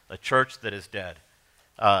phrase, a church that is dead,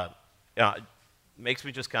 it makes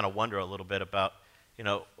me just kind of wonder a little bit about,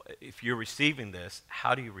 if you're receiving this,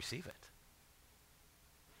 how do you receive it?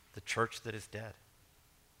 The church that is dead.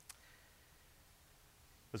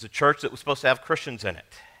 It was a church that was supposed to have Christians in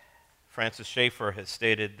it. Francis Schaeffer has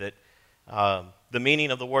stated that the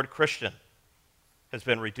meaning of the word Christian has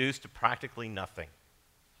been reduced to practically nothing,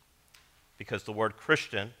 because the word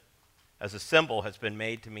Christian as a symbol has been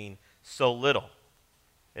made to mean so little.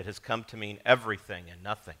 It has come to mean everything and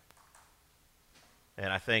nothing.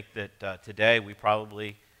 And I think that today we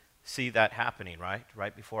probably see that happening,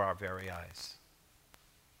 right before our very eyes.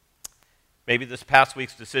 Maybe this past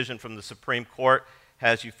week's decision from the Supreme Court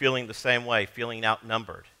has you feeling the same way, feeling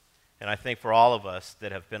outnumbered. And I think for all of us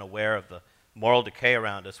that have been aware of the moral decay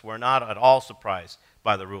around us, we're not at all surprised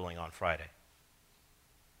by the ruling on Friday.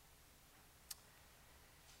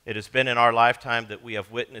 It has been in our lifetime that we have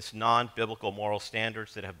witnessed non-biblical moral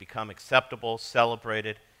standards that have become acceptable,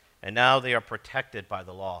 celebrated, and now they are protected by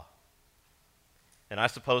the law. And I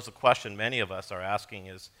suppose the question many of us are asking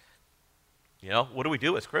is, what do we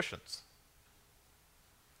do as Christians?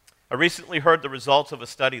 I recently heard the results of a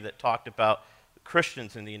study that talked about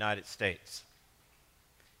Christians in the United States.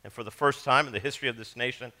 And for the first time in the history of this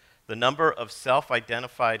nation, the number of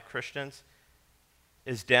self-identified Christians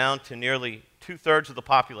is down to nearly 2/3 of the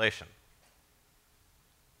population.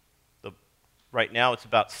 Right now, it's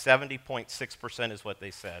about 70.6% is what they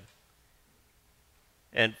said.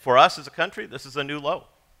 And for us as a country, this is a new low.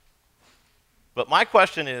 But my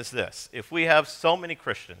question is this: if we have so many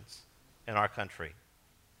Christians in our country,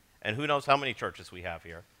 and who knows how many churches we have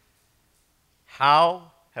here,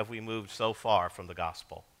 how have we moved so far from the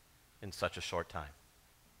gospel in such a short time?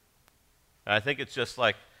 And I think it's just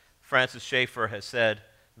like Francis Schaeffer has said,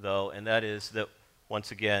 though, and that is that,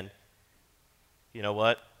 once again, you know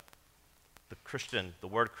what? The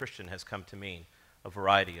word Christian has come to mean a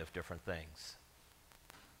variety of different things.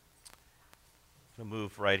 I'm going to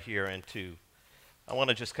move right here into, I want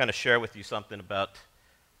to just kind of share with you something about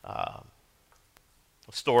a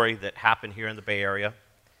story that happened here in the Bay Area.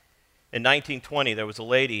 In 1920, there was a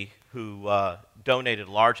lady who donated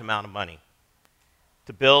a large amount of money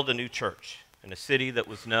to build a new church in a city that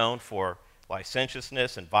was known for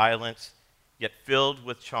licentiousness and violence, yet filled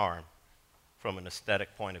with charm from an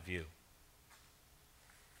aesthetic point of view.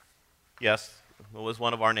 Yes, it was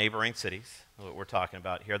one of our neighboring cities, what we're talking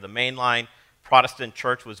about here. The mainline Protestant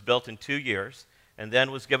church was built in 2 years and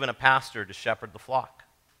then was given a pastor to shepherd the flock.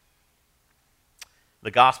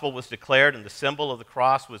 The gospel was declared and the symbol of the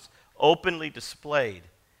cross was openly displayed,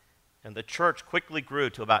 and the church quickly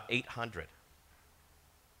grew to about 800.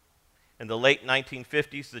 In the late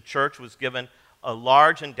 1950s, the church was given a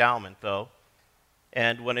large endowment, though,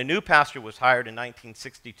 and when a new pastor was hired in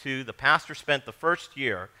 1962, the pastor spent the first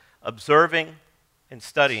year observing and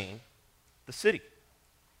studying the city.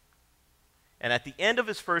 And at the end of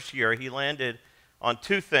his first year, he landed on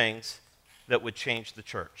 2 things that would change the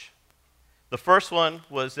church. The first one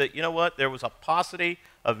was that, there was a paucity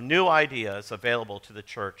of new ideas available to the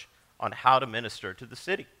church on how to minister to the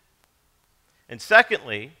city. And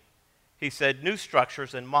secondly, he said new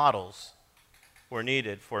structures and models were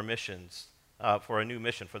needed for missions, for a new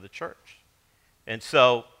mission for the church. And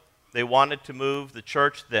so they wanted to move the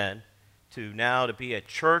church then to be a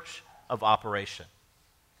church of operation.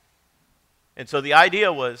 And so the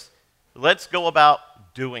idea was, let's go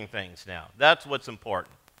about doing things now. That's what's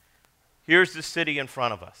important. Here's the city in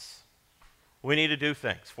front of us. We need to do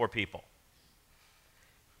things for people.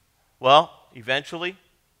 Well, eventually,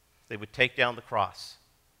 they would take down the cross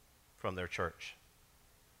from their church.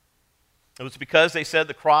 It was because they said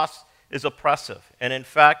the cross is oppressive. And in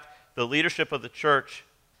fact, the leadership of the church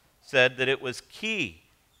said that it was key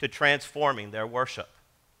to transforming their worship.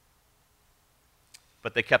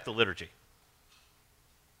 But they kept the liturgy.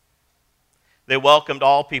 They welcomed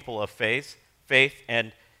all people of faith,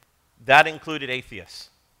 and that included atheists,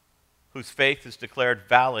 whose faith is declared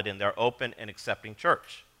valid in their open and accepting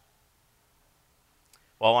church.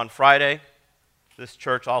 Well, on Friday, this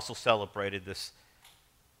church also celebrated this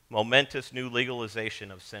momentous new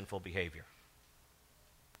legalization of sinful behavior.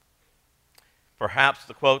 Perhaps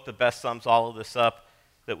the quote that best sums all of this up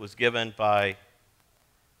that was given by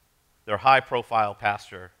their high-profile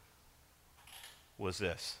pastor was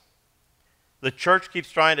this: the church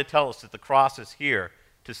keeps trying to tell us that the cross is here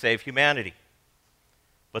to save humanity.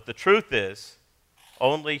 But the truth is,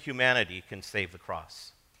 only humanity can save the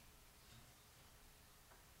cross.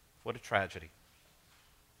 What a tragedy.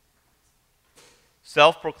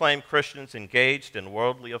 Self-proclaimed Christians engaged in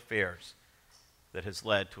worldly affairs that has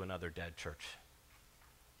led to another dead church.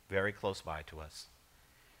 very close by to us.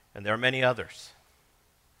 And there are many others.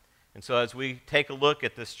 And so as we take a look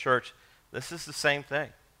at this church, this is the same thing.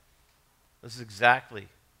 This is exactly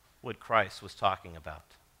what Christ was talking about.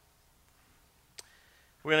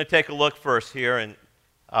 We're going to take a look first here, and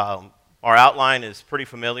our outline is pretty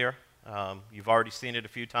familiar. You've already seen it a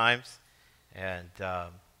few times. And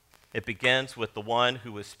it begins with the one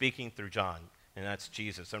who was speaking through John, and that's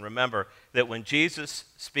Jesus. And remember that when Jesus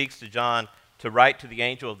speaks to John to write to the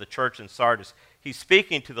angel of the church in Sardis, he's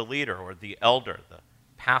speaking to the leader or the elder, the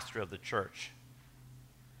pastor of the church.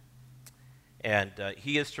 And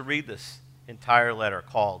he is to read this entire letter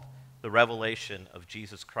called the Revelation of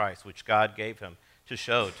Jesus Christ, which God gave him to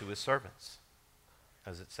show to his servants,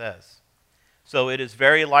 as it says. So it is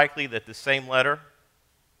very likely that the same letter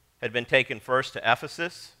had been taken first to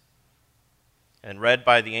Ephesus and read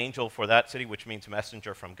by the angel for that city, which means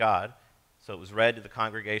messenger from God. So it was read to the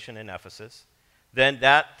congregation in Ephesus. Then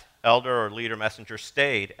that elder or leader messenger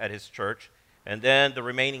stayed at his church, and then the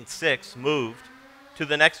remaining 6 moved to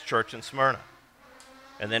the next church in Smyrna.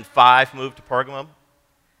 And then 5 moved to Pergamum,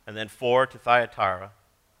 and then 4 to Thyatira,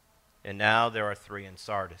 and now there are 3 in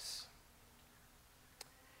Sardis.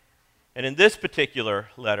 And in this particular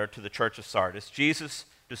letter to the church of Sardis, Jesus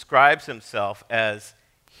describes himself as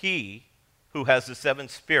he who has the 7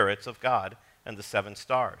 spirits of God and the 7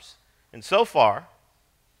 stars. And so far,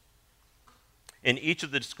 in each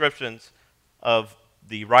of the descriptions of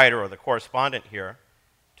the writer or the correspondent here,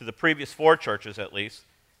 to the previous 4 churches at least,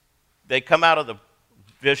 they come out of the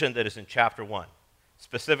vision that is in chapter 1,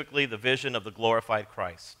 specifically the vision of the glorified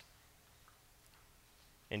Christ.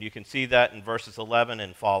 And you can see that in verses 11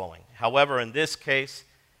 and following. However, in this case,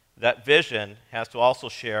 that vision has to also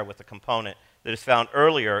share with a component that is found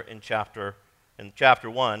earlier in chapter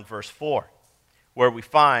 1, verse 4, where we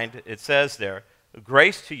find, it says there,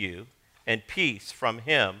 grace to you and peace from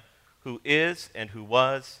him who is and who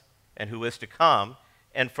was and who is to come,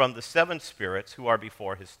 and from the 7 spirits who are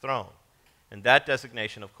before his throne. And that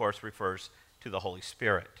designation, of course, refers to the Holy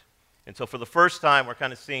Spirit. And so for the first time, we're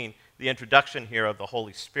kind of seeing the introduction here of the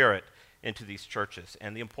Holy Spirit into these churches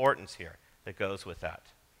and the importance here that goes with that.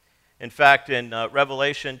 In fact, in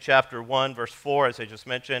Revelation chapter 1, verse 4, as I just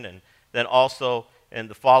mentioned, and then also in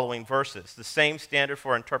the following verses, the same standard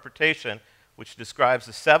for interpretation, which describes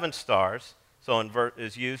the 7 stars,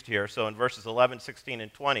 is used here. So in verses 11, 16,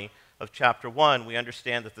 and 20 of chapter 1, we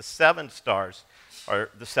understand that the 7 stars are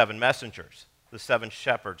the 7 messengers, the 7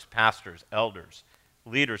 shepherds, pastors, elders,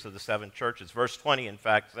 leaders of the 7 churches. Verse 20, in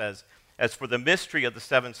fact, says, as for the mystery of the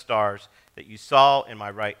 7 stars that you saw in my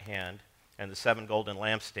right hand and the 7 golden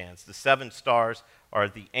lampstands, the 7 stars are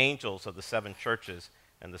the angels of the 7 churches,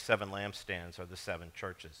 and the 7 lampstands are the 7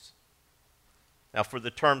 churches. Now, for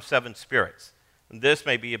the term 7 spirits, this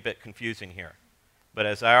may be a bit confusing here, but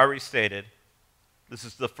as I already stated, this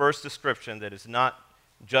is the first description that is not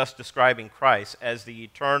just describing Christ as the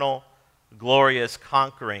eternal, glorious,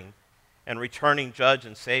 conquering, and returning judge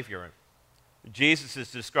and Savior. Jesus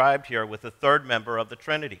is described here with the 3rd member of the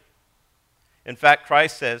Trinity. In fact,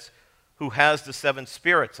 Christ says, who has the 7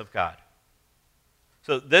 spirits of God.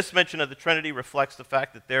 So this mention of the Trinity reflects the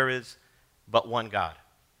fact that there is but one God.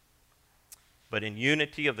 But in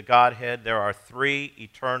unity of the Godhead, there are 3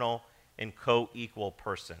 eternal and co-equal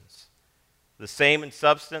persons. The same in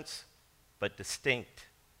substance, but distinct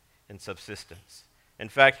in subsistence. In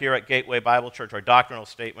fact, here at Gateway Bible Church, our doctrinal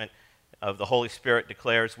statement of the Holy Spirit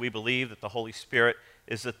declares, we believe that the Holy Spirit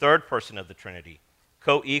is the 3rd person of the Trinity,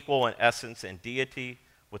 co-equal in essence and deity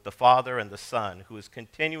with the Father and the Son, who is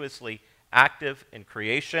continuously active in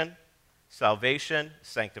creation, salvation,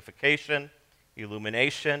 sanctification,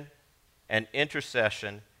 illumination, and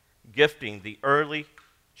intercession, gifting the early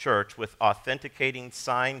church with authenticating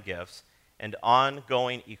sign gifts and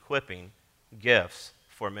ongoing equipping gifts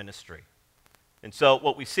for ministry. And so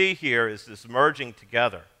what we see here is this merging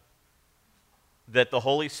together that the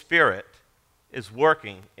Holy Spirit is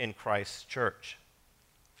working in Christ's church.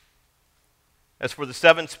 As for the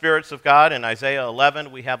 7 spirits of God, in Isaiah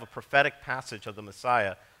 11, we have a prophetic passage of the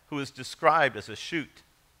Messiah who is described as a shoot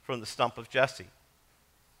from the stump of Jesse.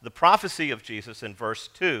 The prophecy of Jesus in verse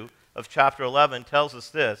 2 of chapter 11 tells us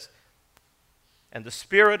this, and the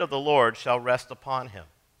Spirit of the Lord shall rest upon him.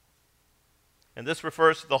 And this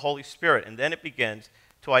refers to the Holy Spirit, and then it begins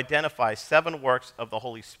to identify 7 works of the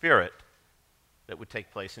Holy Spirit that would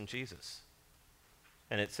take place in Jesus.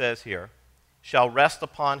 And it says here, shall rest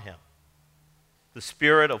upon him the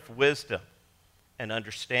spirit of wisdom and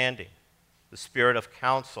understanding, the spirit of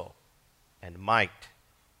counsel and might,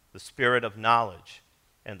 the spirit of knowledge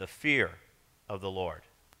and the fear of the Lord.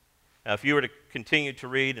 Now, if you were to continue to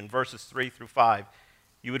read in verses 3 through 5,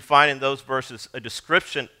 you would find in those verses a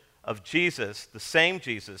description of Jesus, the same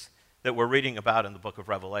Jesus that we're reading about in the book of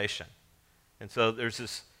Revelation. And so there's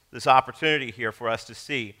this opportunity here for us to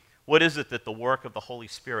see what is it that the work of the Holy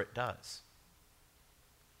Spirit does.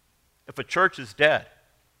 If a church is dead,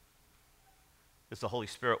 is the Holy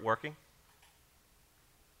Spirit working?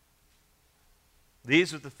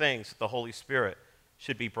 These are the things that the Holy Spirit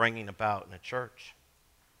should be bringing about in a church.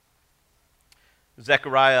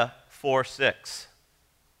 Zechariah 4:6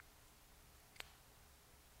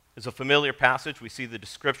 is a familiar passage. We see the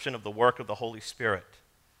description of the work of the Holy Spirit.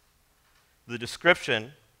 The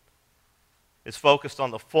description is focused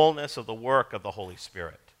on the fullness of the work of the Holy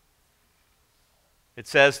Spirit. It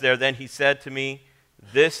says there, "Then he said to me,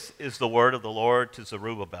 'This is the word of the Lord to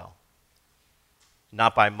Zerubbabel.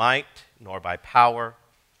 Not by might nor by power,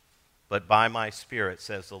 but by my Spirit,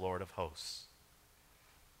 says the Lord of hosts.'"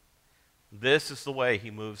 This is the way he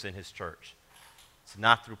moves in his church. It's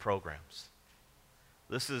not through programs.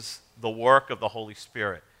 This is the work of the Holy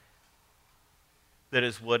Spirit that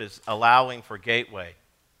is what is allowing for Gateway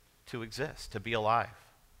to exist, to be alive.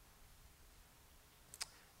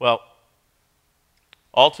 Well,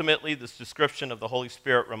 ultimately, this description of the Holy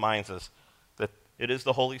Spirit reminds us that it is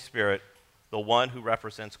the Holy Spirit, the one who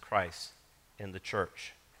represents Christ in the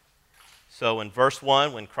church. So in verse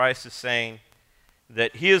 1, when Christ is saying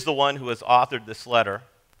that he is the one who has authored this letter,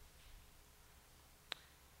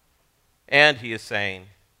 and he is saying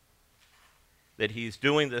that he's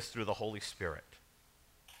doing this through the Holy Spirit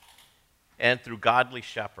and through godly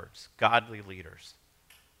shepherds, godly leaders,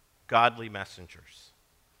 godly messengers,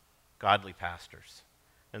 godly pastors.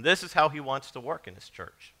 And this is how he wants to work in his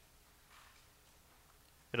church.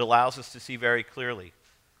 It allows us to see very clearly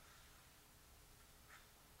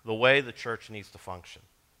the way the church needs to function.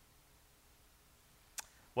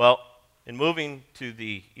 Well, in moving to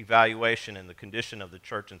the evaluation and the condition of the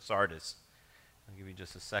church in Sardis, I'll give you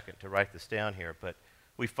just a second to write this down here, but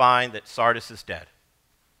we find that Sardis is dead.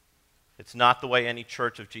 It's not the way any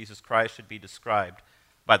church of Jesus Christ should be described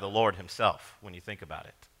by the Lord himself when you think about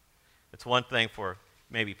it. It's one thing for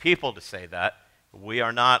maybe people to say that. We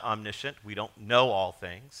are not omniscient. We don't know all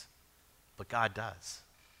things, but God does.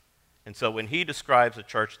 And so when he describes a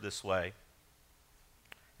church this way,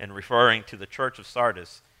 and referring to the church of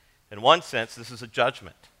Sardis, in one sense, this is a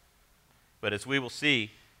judgment. But as we will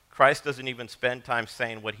see, Christ doesn't even spend time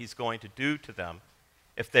saying what he's going to do to them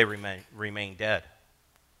if they remain dead.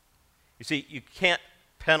 You see, you can't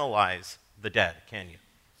penalize the dead, can you?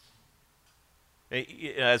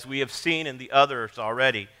 As we have seen in the others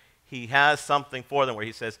already, he has something for them where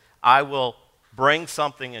he says, "I will bring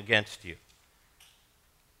something against you."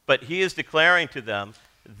 But he is declaring to them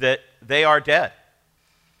that they are dead.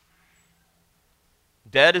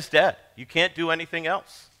 Dead is dead. You can't do anything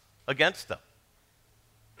else against them.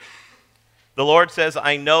 The Lord says,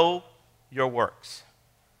 "I know your works.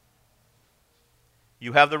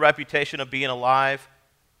 You have the reputation of being alive,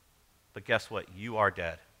 but guess what? You are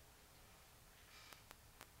dead."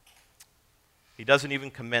 He doesn't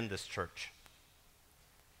even commend this church.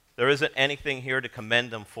 There isn't anything here to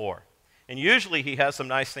commend them for. And usually he has some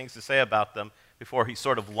nice things to say about them before he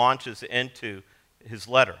sort of launches into his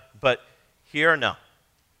letter. But here, no.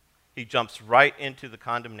 He jumps right into the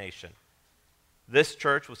condemnation. This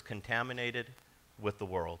church was contaminated with the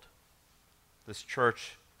world. This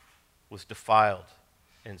church was defiled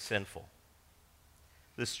and sinful.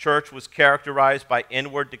 This church was characterized by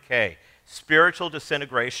inward decay, spiritual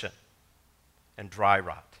disintegration, and dry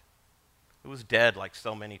rot. It was dead like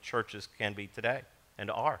so many churches can be today and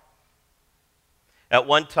are. At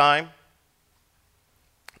one time,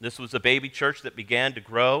 this was a baby church that began to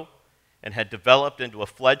grow and had developed into a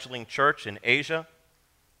fledgling church in Asia,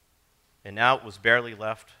 and now it was barely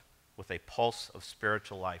left with a pulse of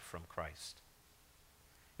spiritual life from Christ.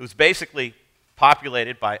 It was basically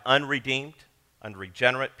populated by unredeemed,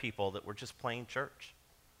 unregenerate people that were just playing church.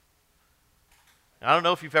 And I don't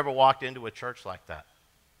know if you've ever walked into a church like that.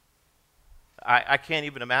 I can't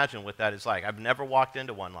even imagine what that is like. I've never walked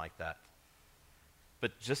into one like that.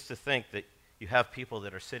 But just to think that you have people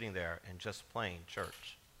that are sitting there and just playing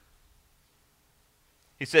church.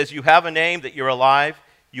 He says, you have a name that you're alive.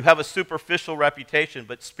 You have a superficial reputation,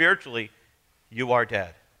 but spiritually, you are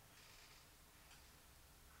dead.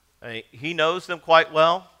 He knows them quite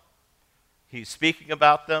well. He's speaking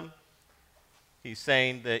about them. He's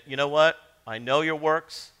saying that, you know what? I know your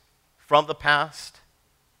works from the past,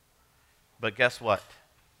 but guess what?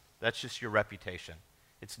 That's just your reputation.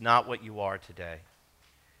 It's not what you are today.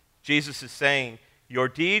 Jesus is saying, your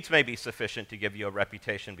deeds may be sufficient to give you a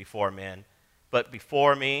reputation before men, but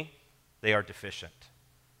before me, they are deficient.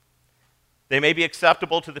 They may be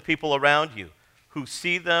acceptable to the people around you who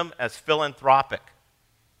see them as philanthropic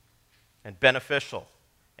and beneficial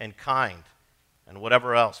and kind and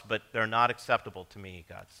whatever else, but they're not acceptable to me,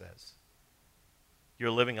 God says.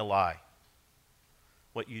 You're living a lie.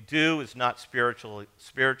 What you do is not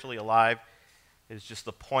spiritually alive. It is just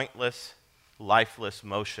the pointless, lifeless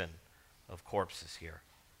motion of corpses here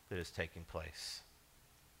that is taking place.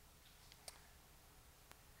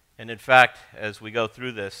 And in fact, as we go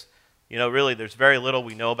through this, really there's very little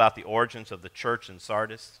we know about the origins of the church in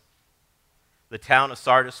Sardis. The town of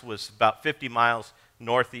Sardis was about 50 miles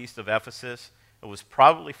northeast of Ephesus. It was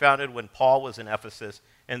probably founded when Paul was in Ephesus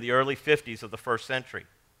in the early 50s of the first century.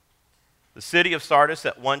 The city of Sardis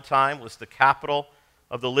at one time was the capital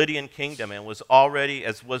of the Lydian kingdom and was already,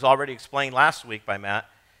 as was already explained last week by Matt,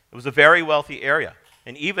 it was a very wealthy area.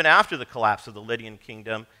 And even after the collapse of the Lydian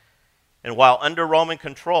kingdom, and while under Roman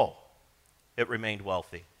control, it remained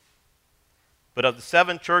wealthy. But of the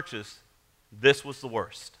 7 churches, this was the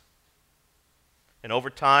worst. And over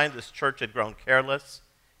time, this church had grown careless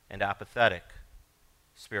and apathetic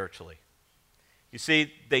spiritually. You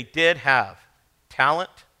see, they did have talent,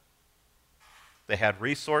 they had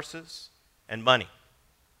resources, and money.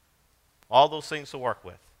 All those things to work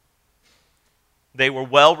with. They were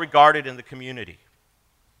well regarded in the community.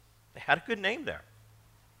 They had a good name there.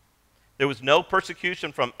 There was no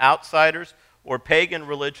persecution from outsiders or pagan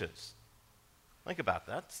religions. Think about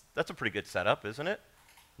that. That's a pretty good setup, isn't it?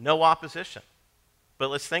 No opposition. But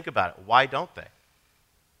let's think about it. Why don't they?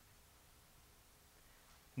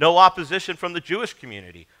 No opposition from the Jewish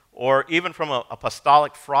community, or even from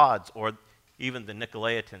apostolic frauds, or even the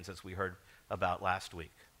Nicolaitans, as we heard about last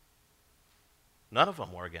week. None of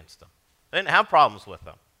them were against them. They didn't have problems with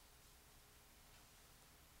them.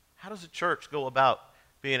 How does a church go about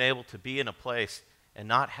being able to be in a place and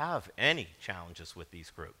not have any challenges with these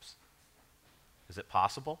groups? Is it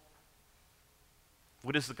possible?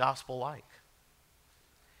 What is the gospel like?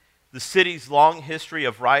 The city's long history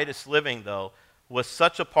of riotous living, though, was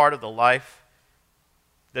such a part of the life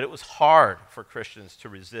that it was hard for Christians to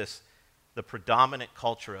resist the predominant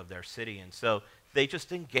culture of their city, and so they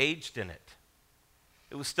just engaged in it.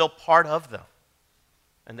 It was still part of them,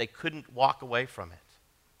 and they couldn't walk away from it.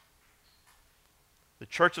 The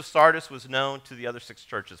church of Sardis was known to the other 6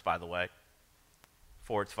 churches, by the way,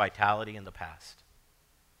 for its vitality in the past.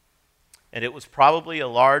 And it was probably a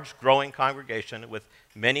large, growing congregation with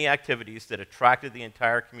many activities that attracted the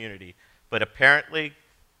entire community, but apparently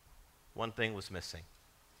one thing was missing.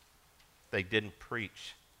 They didn't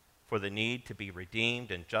preach for the need to be redeemed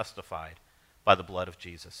and justified by the blood of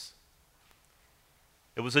Jesus.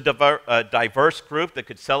 It was a diverse group that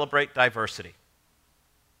could celebrate diversity.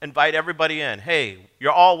 Invite everybody in. Hey,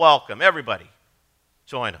 you're all welcome. Everybody,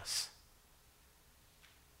 join us.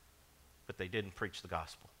 But they didn't preach the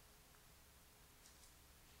gospel.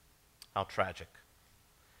 How tragic.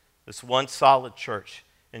 This once solid church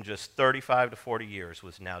in just 35 to 40 years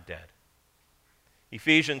was now dead.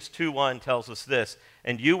 Ephesians 2:1 tells us this,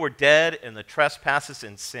 and you were dead in the trespasses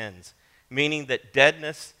and sins, meaning that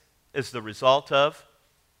deadness is the result of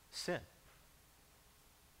sin.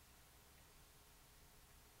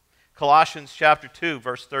 Colossians chapter 2,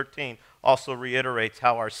 verse 13 also reiterates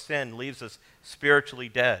how our sin leaves us spiritually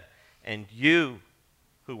dead, and you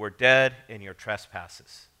who were dead in your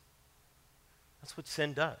trespasses. That's what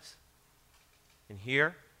sin does. And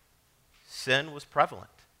here, sin was prevalent.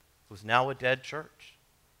 It was now a dead church.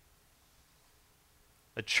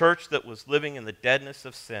 A church that was living in the deadness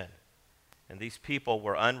of sin. And these people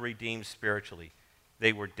were unredeemed spiritually.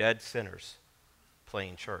 They were dead sinners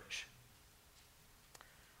playing church.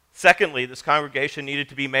 Secondly, this congregation needed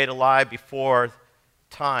to be made alive before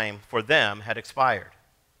time for them had expired.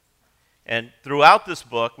 And throughout this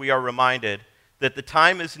book, we are reminded that the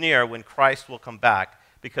time is near when Christ will come back,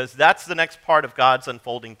 because that's the next part of God's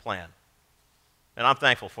unfolding plan. And I'm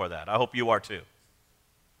thankful for that. I hope you are too.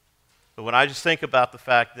 But when I just think about the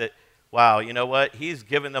fact that, wow, you know what? He's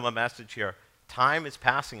given them a message here. Time is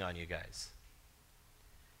passing on you guys.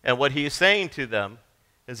 And what he is saying to them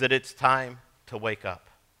is that it's time to wake up.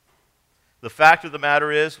 The fact of the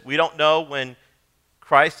matter is, we don't know when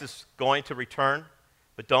Christ is going to return,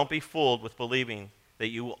 but don't be fooled with believing that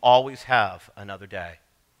you will always have another day.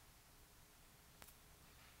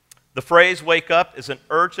 The phrase wake up is an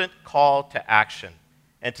urgent call to action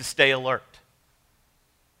and to stay alert.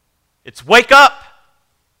 It's wake up.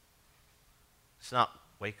 It's not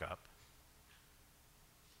wake up.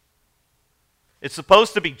 It's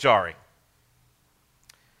supposed to be jarring.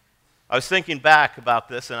 I was thinking back about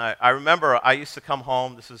this, and I remember I used to come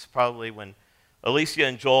home. This is probably when Alicia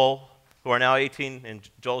and Joel who are now 18, and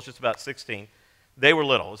Joel's just about 16, they were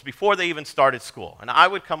little. It was before they even started school. And I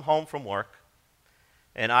would come home from work,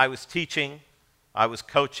 and I was teaching, I was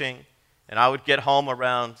coaching, and I would get home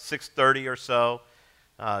around 6:30 or so,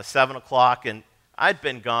 7 o'clock, and I'd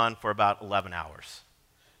been gone for about 11 hours.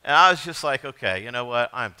 And I was just like, okay, you know what?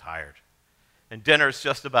 I'm tired. And dinner's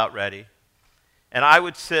just about ready. And I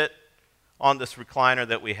would sit on this recliner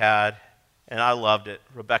that we had, and I loved it.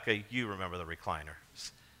 Rebecca, you remember the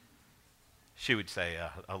recliners. She would say,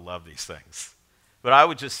 I love these things. But I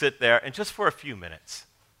would just sit there, and just for a few minutes,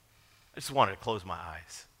 I just wanted to close my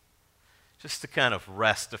eyes, just to kind of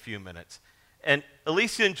rest a few minutes. And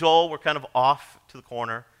Alicia and Joel were kind of off to the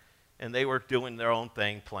corner, and they were doing their own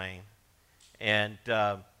thing, playing. And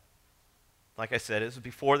like I said, it was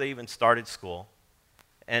before they even started school.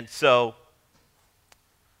 And so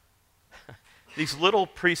these little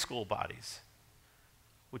preschool bodies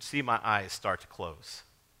would see my eyes start to close.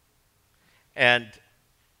 And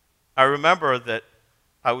I remember that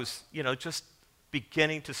I was, just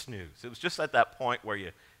beginning to snooze. It was just at that point where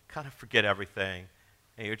you kind of forget everything,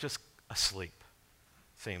 and you're just asleep,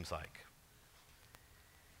 seems like.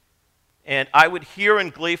 And I would hear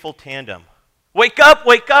in gleeful tandem, "Wake up,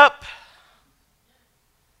 wake up!"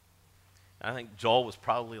 I think Joel was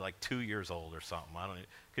probably like 2 years old or something. I don't know,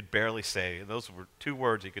 could barely say. Those were 2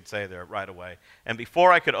 words he could say there right away. And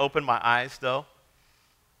before I could open my eyes, though,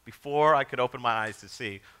 to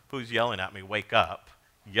see who's yelling at me, "Wake up,"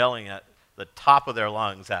 yelling at the top of their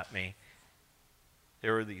lungs at me,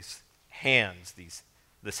 there were these hands,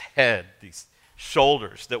 this head, these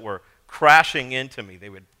shoulders that were crashing into me.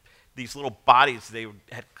 These little bodies, they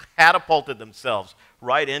had catapulted themselves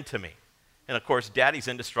right into me. And of course, Daddy's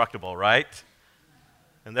indestructible, right?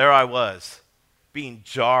 And there I was, being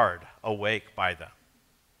jarred awake by them.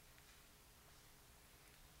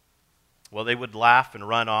 Well, they would laugh and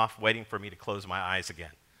run off, waiting for me to close my eyes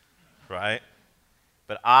again, right?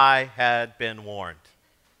 But I had been warned.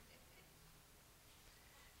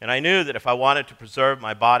 And I knew that if I wanted to preserve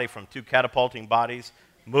my body from 2 catapulting bodies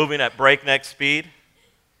moving at breakneck speed,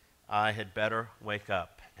 I had better wake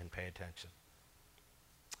up and pay attention.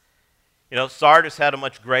 Sardis had a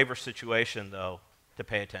much graver situation, though, to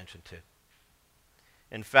pay attention to.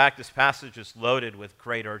 In fact, this passage is loaded with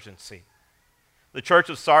great urgency. The church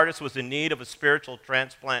of Sardis was in need of a spiritual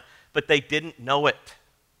transplant, but they didn't know it.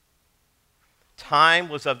 Time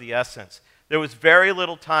was of the essence. There was very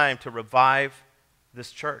little time to revive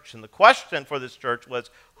this church. And the question for this church was,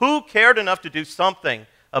 who cared enough to do something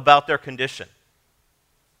about their condition?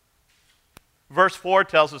 Verse 4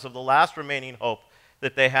 tells us of the last remaining hope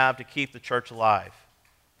that they have to keep the church alive.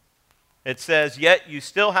 It says, "Yet you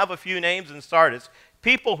still have a few names in Sardis,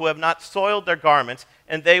 people who have not soiled their garments,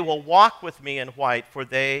 and they will walk with me in white, for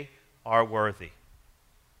they are worthy."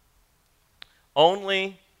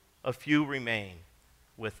 Only a few remain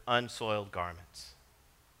with unsoiled garments.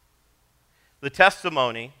 The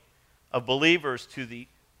testimony of believers to the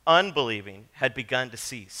unbelieving had begun to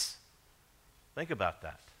cease. Think about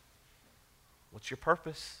that. What's your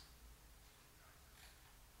purpose?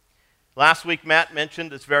 Last week, Matt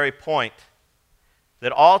mentioned this very point,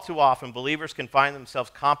 that all too often believers can find themselves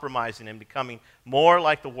compromising and becoming more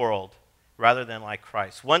like the world rather than like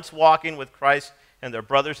Christ. Once walking with Christ and their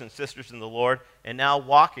brothers and sisters in the Lord, and now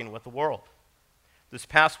walking with the world. This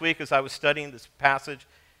past week, as I was studying this passage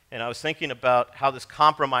and I was thinking about how this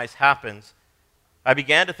compromise happens, I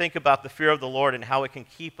began to think about the fear of the Lord and how it can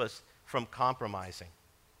keep us from compromising.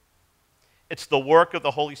 It's the work of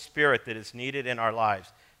the Holy Spirit that is needed in our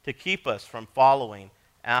lives to keep us from following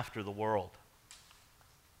after the world.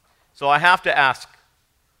 So I have to ask,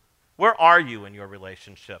 where are you in your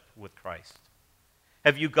relationship with Christ?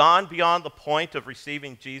 Have you gone beyond the point of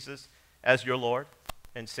receiving Jesus as your Lord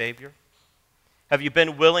and Savior? Have you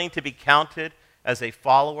been willing to be counted as a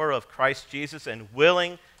follower of Christ Jesus and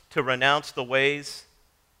willing to renounce the ways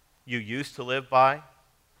you used to live by?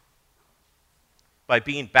 By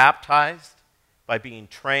being baptized, by being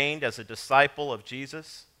trained as a disciple of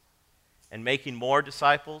Jesus, and making more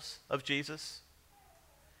disciples of Jesus?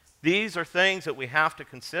 These are things that we have to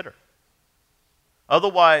consider.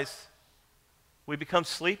 Otherwise, we become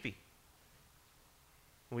sleepy,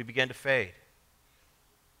 and we begin to fade.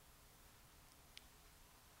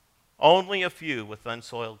 Only a few with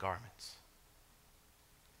unsoiled garments.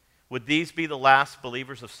 Would these be the last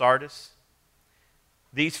believers of Sardis?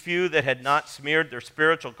 These few that had not smeared their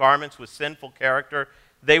spiritual garments with sinful character,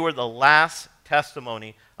 they were the last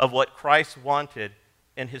testimony of what Christ wanted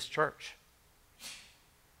in his church.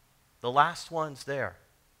 The last ones there.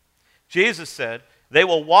 Jesus said, "They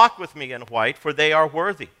will walk with me in white, for they are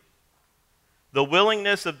worthy." The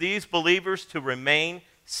willingness of these believers to remain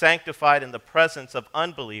sanctified in the presence of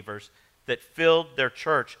unbelievers that filled their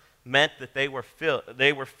church meant that they were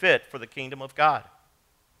fit for the kingdom of God.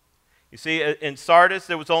 You see, in Sardis,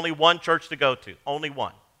 there was only one church to go to, only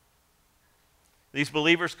one. These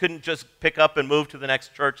believers couldn't just pick up and move to the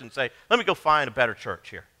next church and say, let me go find a better church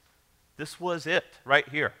here. This was it, right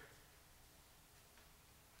here.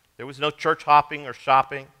 There was no church hopping or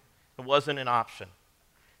shopping. It wasn't an option.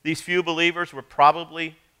 These few believers were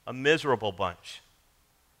probably a miserable bunch.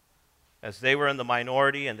 As they were in the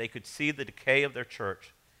minority and they could see the decay of their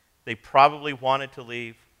church, they probably wanted to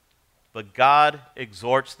leave, but God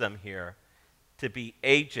exhorts them here to be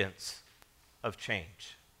agents of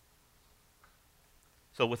change.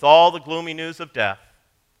 So with all the gloomy news of death,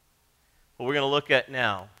 what we're going to look at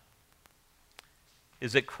now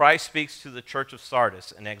is that Christ speaks to the church of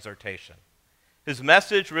Sardis an exhortation. His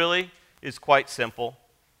message really is quite simple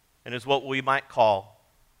and is what we might call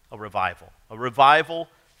a revival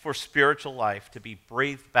for spiritual life to be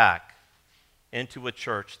breathed back into a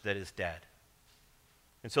church that is dead.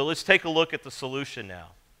 And so let's take a look at the solution now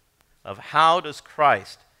of how does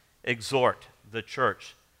Christ exhort the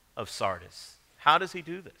church of Sardis. How does he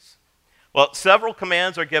do this? Well, several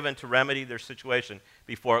commands are given to remedy their situation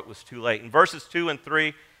before it was too late. In verses 2 and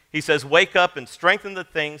 3, he says, "Wake up and strengthen the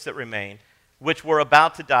things that remain, which were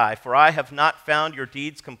about to die, for I have not found your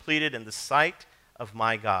deeds completed in the sight of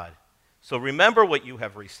my God. So remember what you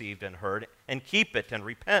have received and heard, and keep it and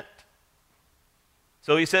repent."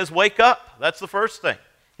 So he says, wake up. That's the first thing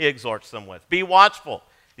he exhorts them with. Be watchful.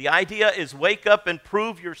 The idea is wake up and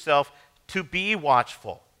prove yourself to be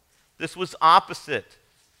watchful. This was opposite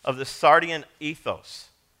of the Sardian ethos.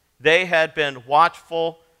 They had been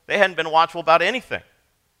watchful. They hadn't been watchful about anything.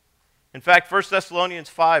 In fact, 1 Thessalonians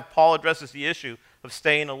 5, Paul addresses the issue of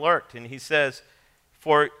staying alert. And he says,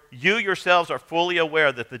 "For you yourselves are fully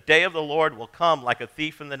aware that the day of the Lord will come like a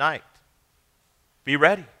thief in the night. Be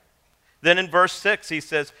ready." Then in verse 6, he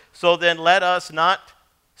says, "So then let us not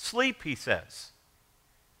sleep," he says,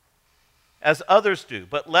 "as others do,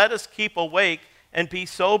 but let us keep awake and be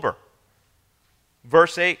sober."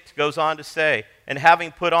 Verse 8 goes on to say, "And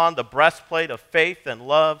having put on the breastplate of faith and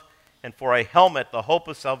love, and for a helmet the hope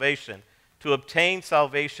of salvation, to obtain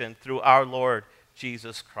salvation through our Lord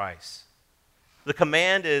Jesus Christ." The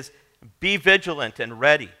command is, be vigilant and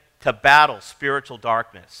ready to battle spiritual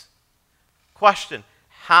darkness. Question,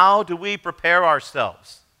 how do we prepare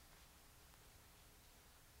ourselves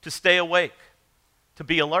to stay awake, to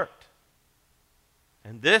be alert?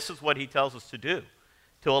 And this is what he tells us to do,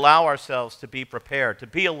 to allow ourselves to be prepared, to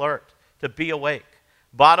be alert, to be awake.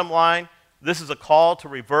 Bottom line, this is a call to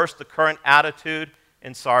reverse the current attitude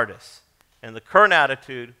in Sardis. And the current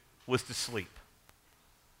attitude was to sleep.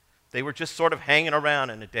 They were just sort of hanging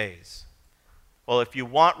around in a daze. Well, if you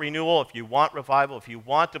want renewal, if you want revival, if you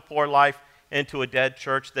want to pour life into a dead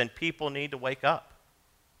church, then people need to wake up.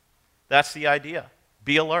 That's the idea.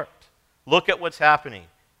 Be alert. Look at what's happening.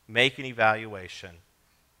 Make an evaluation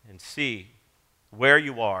and see where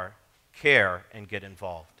you are, care, and get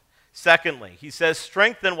involved. Secondly, he says,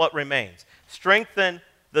 strengthen what remains. Strengthen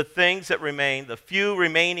the things that remain. The few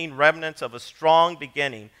remaining remnants of a strong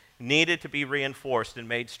beginning needed to be reinforced and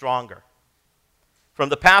made stronger. From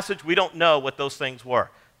the passage, we don't know what those things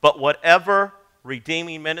were, but whatever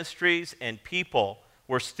redeeming ministries and people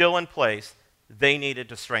were still in place, they needed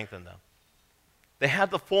to strengthen them. They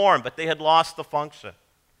had the form, but they had lost the function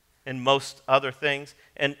in most other things.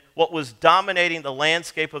 And what was dominating the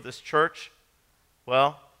landscape of this church,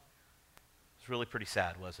 well, it was really pretty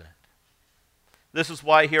sad, wasn't it? This is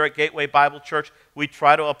why here at Gateway Bible Church, we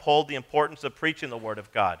try to uphold the importance of preaching the Word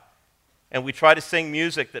of God. And we try to sing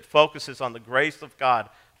music that focuses on the grace of God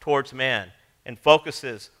towards man and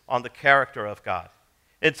focuses on the character of God.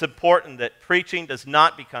 It's important that preaching does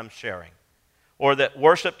not become sharing, or that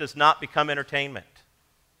worship does not become entertainment,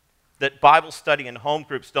 that Bible study and home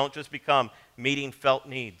groups don't just become meeting felt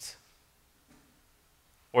needs,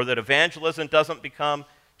 or that evangelism doesn't become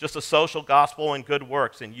just a social gospel and good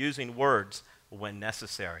works and using words when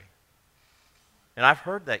necessary. And I've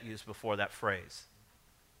heard that used before, that phrase.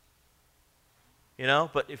 You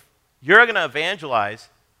know, but if you're going to evangelize,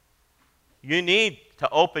 you need to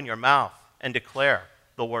open your mouth and declare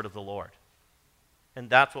the word of the Lord. And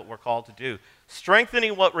that's what we're called to do.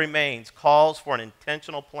 Strengthening what remains calls for an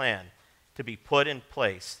intentional plan to be put in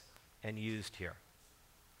place and used here.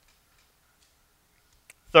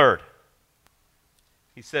 Third,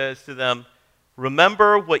 he says to them,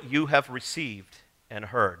 remember what you have received and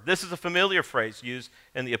heard. This is a familiar phrase used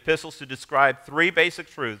in the epistles to describe three basic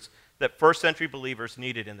truths that first century believers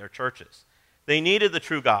needed in their churches. They needed the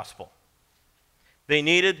true gospel. They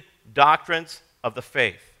needed doctrines of the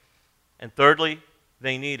faith. And thirdly,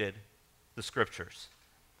 they needed the Scriptures.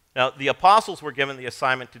 Now, the apostles were given the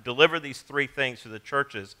assignment to deliver these three things to the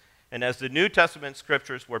churches, and as the New Testament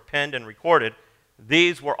Scriptures were penned and recorded,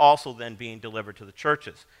 these were also then being delivered to the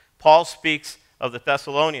churches. Paul speaks of the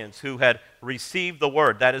Thessalonians who had received the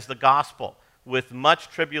word, that is the gospel, with much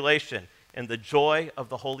tribulation and the joy of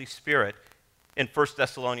the Holy Spirit in 1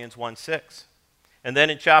 Thessalonians 1:6. And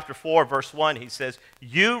then in chapter 4, verse 1, he says,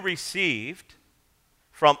 "You received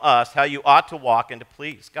from us how you ought to walk and to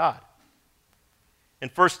please God." In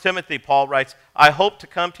 1 Timothy, Paul writes, "I hope to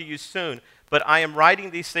come to you soon, but I am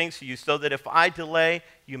writing these things to you so that if I delay,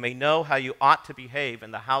 you may know how you ought to behave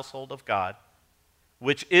in the household of God,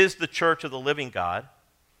 which is the church of the living God,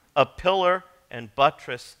 a pillar and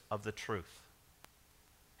buttress of the truth."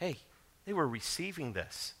 Hey, they were receiving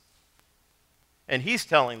this. And he's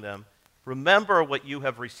telling them, remember what you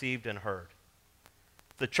have received and heard.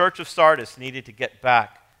 The church of Sardis needed to get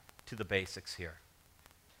back to the basics here.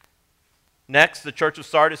 Next, the church of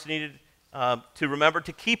Sardis needed to remember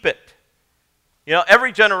to keep it. You know,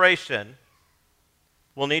 every generation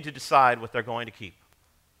will need to decide what they're going to keep.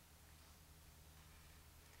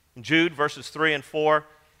 In Jude, verses 3 and 4,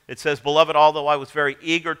 it says, "Beloved, although I was very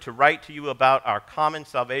eager to write to you about our common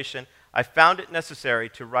salvation, I found it necessary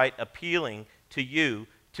to write appealing to you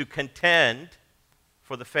to contend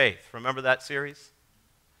for the faith." Remember that series?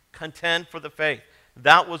 Contend for the faith.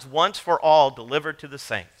 That was once for all delivered to the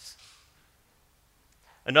saints.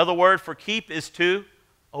 Another word for keep is to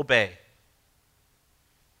obey.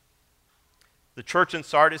 The church in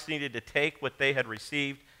Sardis needed to take what they had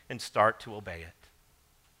received and start to obey it.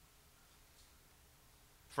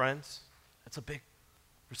 Friends, that's a big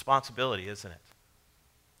responsibility, isn't it?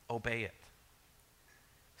 Obey it.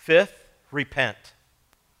 Fifth, repent.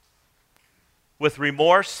 With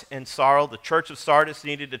remorse and sorrow, the church of Sardis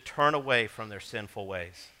needed to turn away from their sinful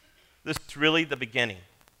ways. This is really the beginning.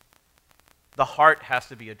 The heart has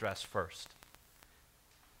to be addressed first.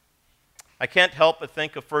 I can't help but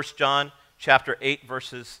think of 1 John chapter 1,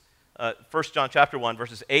 verses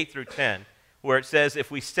 8 through 10, where it says, "If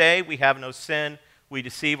we say we have no sin, we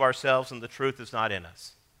deceive ourselves and the truth is not in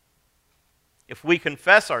us. If we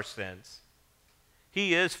confess our sins,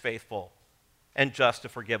 he is faithful and just to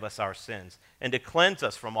forgive us our sins and to cleanse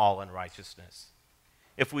us from all unrighteousness.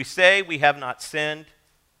 If we say we have not sinned,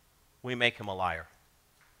 we make him a liar,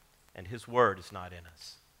 and his word is not in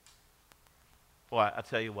us." Boy, I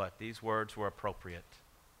tell you what, these words were appropriate.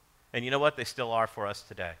 And you know what? They still are for us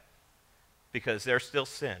today, because there's still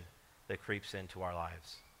sin that creeps into our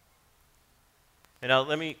lives. And now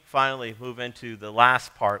let me finally move into the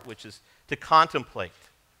last part, which is to contemplate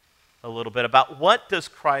a little bit about what does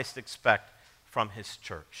Christ expect from his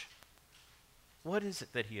church? What is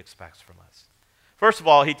it that he expects from us? First of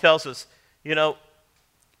all, he tells us, you know,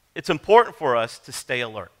 it's important for us to stay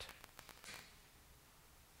alert.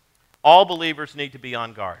 All believers need to be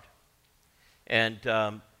on guard.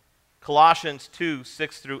 And Colossians 2,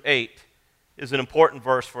 6 through 8 is an important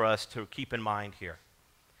verse for us to keep in mind here.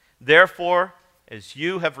 "Therefore, as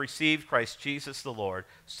you have received Christ Jesus the Lord,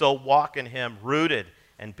 so walk in him, rooted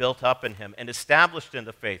and built up in him, and established in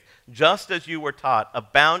the faith, just as you were taught,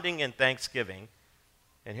 abounding in thanksgiving."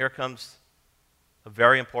 And here comes a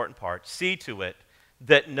very important part. "See to it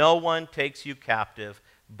that no one takes you captive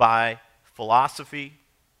by philosophy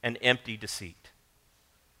and empty deceit,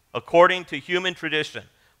 according to human tradition,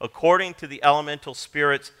 according to the elemental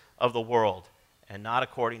spirits of the world, and not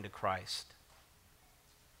according to Christ."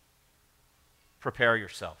 Prepare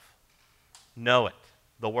yourself. Know it.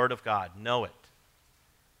 The Word of God. Know it.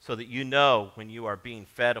 So that you know when you are being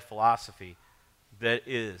fed a philosophy that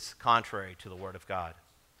is contrary to the Word of God.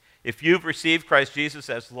 If you've received Christ Jesus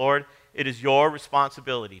as Lord, it is your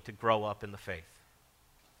responsibility to grow up in the faith.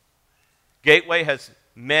 Gateway has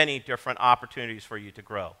many different opportunities for you to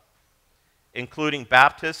grow, including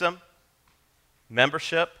baptism,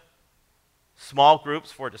 membership, small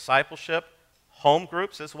groups for discipleship, home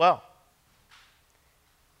groups as well.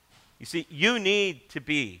 You see, you need to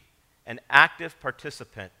be an active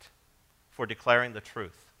participant for declaring the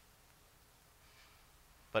truth.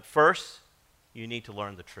 But first, you need to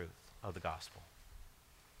learn the truth of the gospel.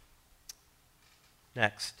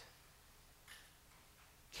 Next,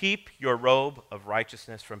 keep your robe of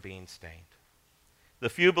righteousness from being stained. The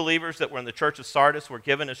few believers that were in the church of Sardis were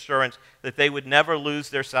given assurance that they would never lose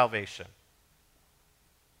their salvation.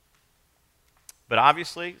 But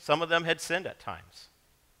obviously, some of them had sinned at times.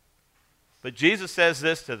 But Jesus says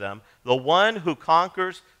this to them: "The one who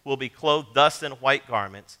conquers will be clothed thus in white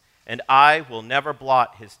garments, and I will never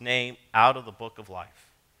blot his name out of the book of life.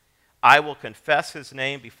 I will confess his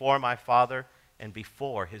name before my Father and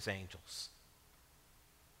before his angels.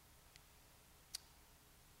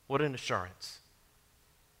 What an assurance.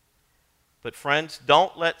 But friends,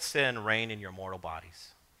 don't let sin reign in your mortal bodies.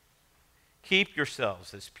 Keep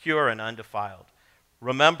yourselves as pure and undefiled.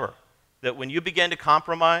 Remember that when you begin to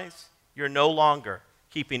compromise, you're no longer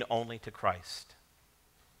keeping only to Christ.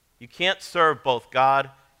 You can't serve both God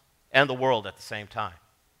and the world at the same time.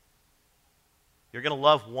 You're going to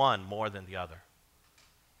love one more than the other.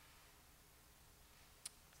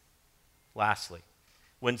 Lastly,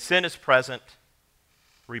 when sin is present,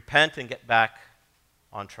 repent and get back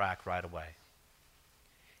on track right away.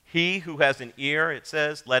 He who has an ear, it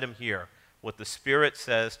says, let him hear what the Spirit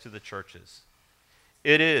says to the churches.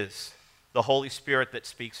 It is the Holy Spirit that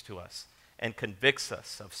speaks to us and convicts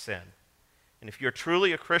us of sin. And if you're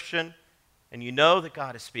truly a Christian and you know that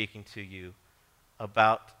God is speaking to you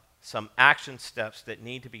about some action steps that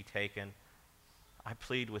need to be taken, I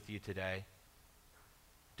plead with you today,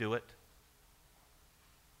 do it.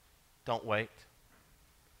 Don't wait.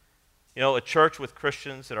 You know, a church with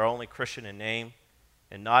Christians that are only Christian in name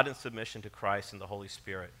and not in submission to Christ and the Holy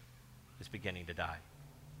Spirit is beginning to die.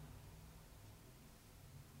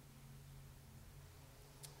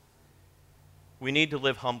 We need to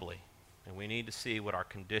live humbly, and we need to see what our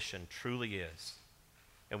condition truly is.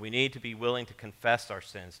 And we need to be willing to confess our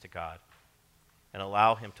sins to God and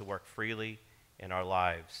allow him to work freely in our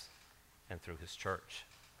lives and through his church.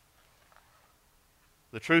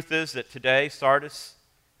 The truth is that today Sardis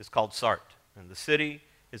is called Sart, and the city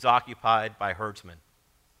is occupied by herdsmen.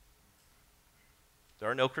 There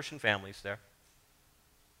are no Christian families there.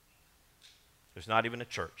 There's not even a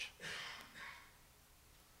church.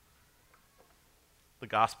 The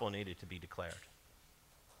gospel needed to be declared.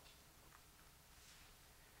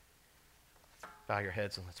 Bow your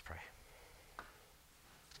heads and let's pray.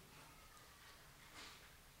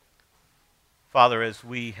 Father, as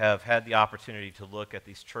we have had the opportunity to look at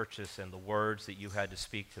these churches and the words that you had to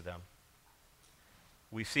speak to them,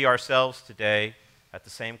 we see ourselves today at the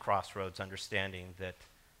same crossroads, understanding that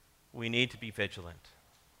we need to be vigilant.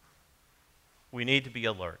 We need to be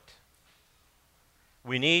alert.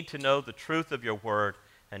 We need to know the truth of your word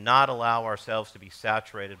and not allow ourselves to be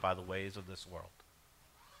saturated by the ways of this world.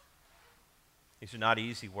 These are not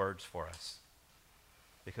easy words for us,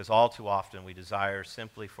 because all too often we desire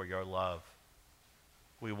simply for your love.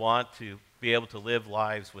 We want to be able to live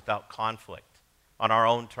lives without conflict on our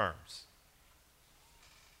own terms.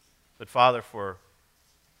 But Father, for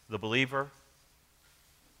the believer,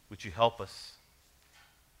 would you help us?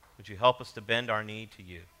 Would you help us to bend our knee to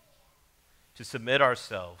you, to submit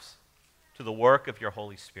ourselves to the work of your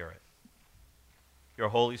Holy Spirit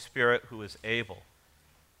who is able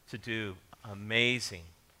to do amazing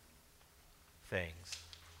things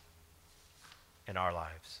in our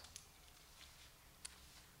lives.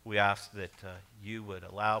 We ask that you would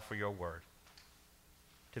allow for your word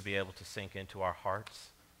to be able to sink into our hearts,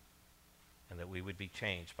 and that we would be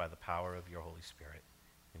changed by the power of your Holy Spirit.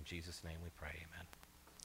 In Jesus' name we pray, amen.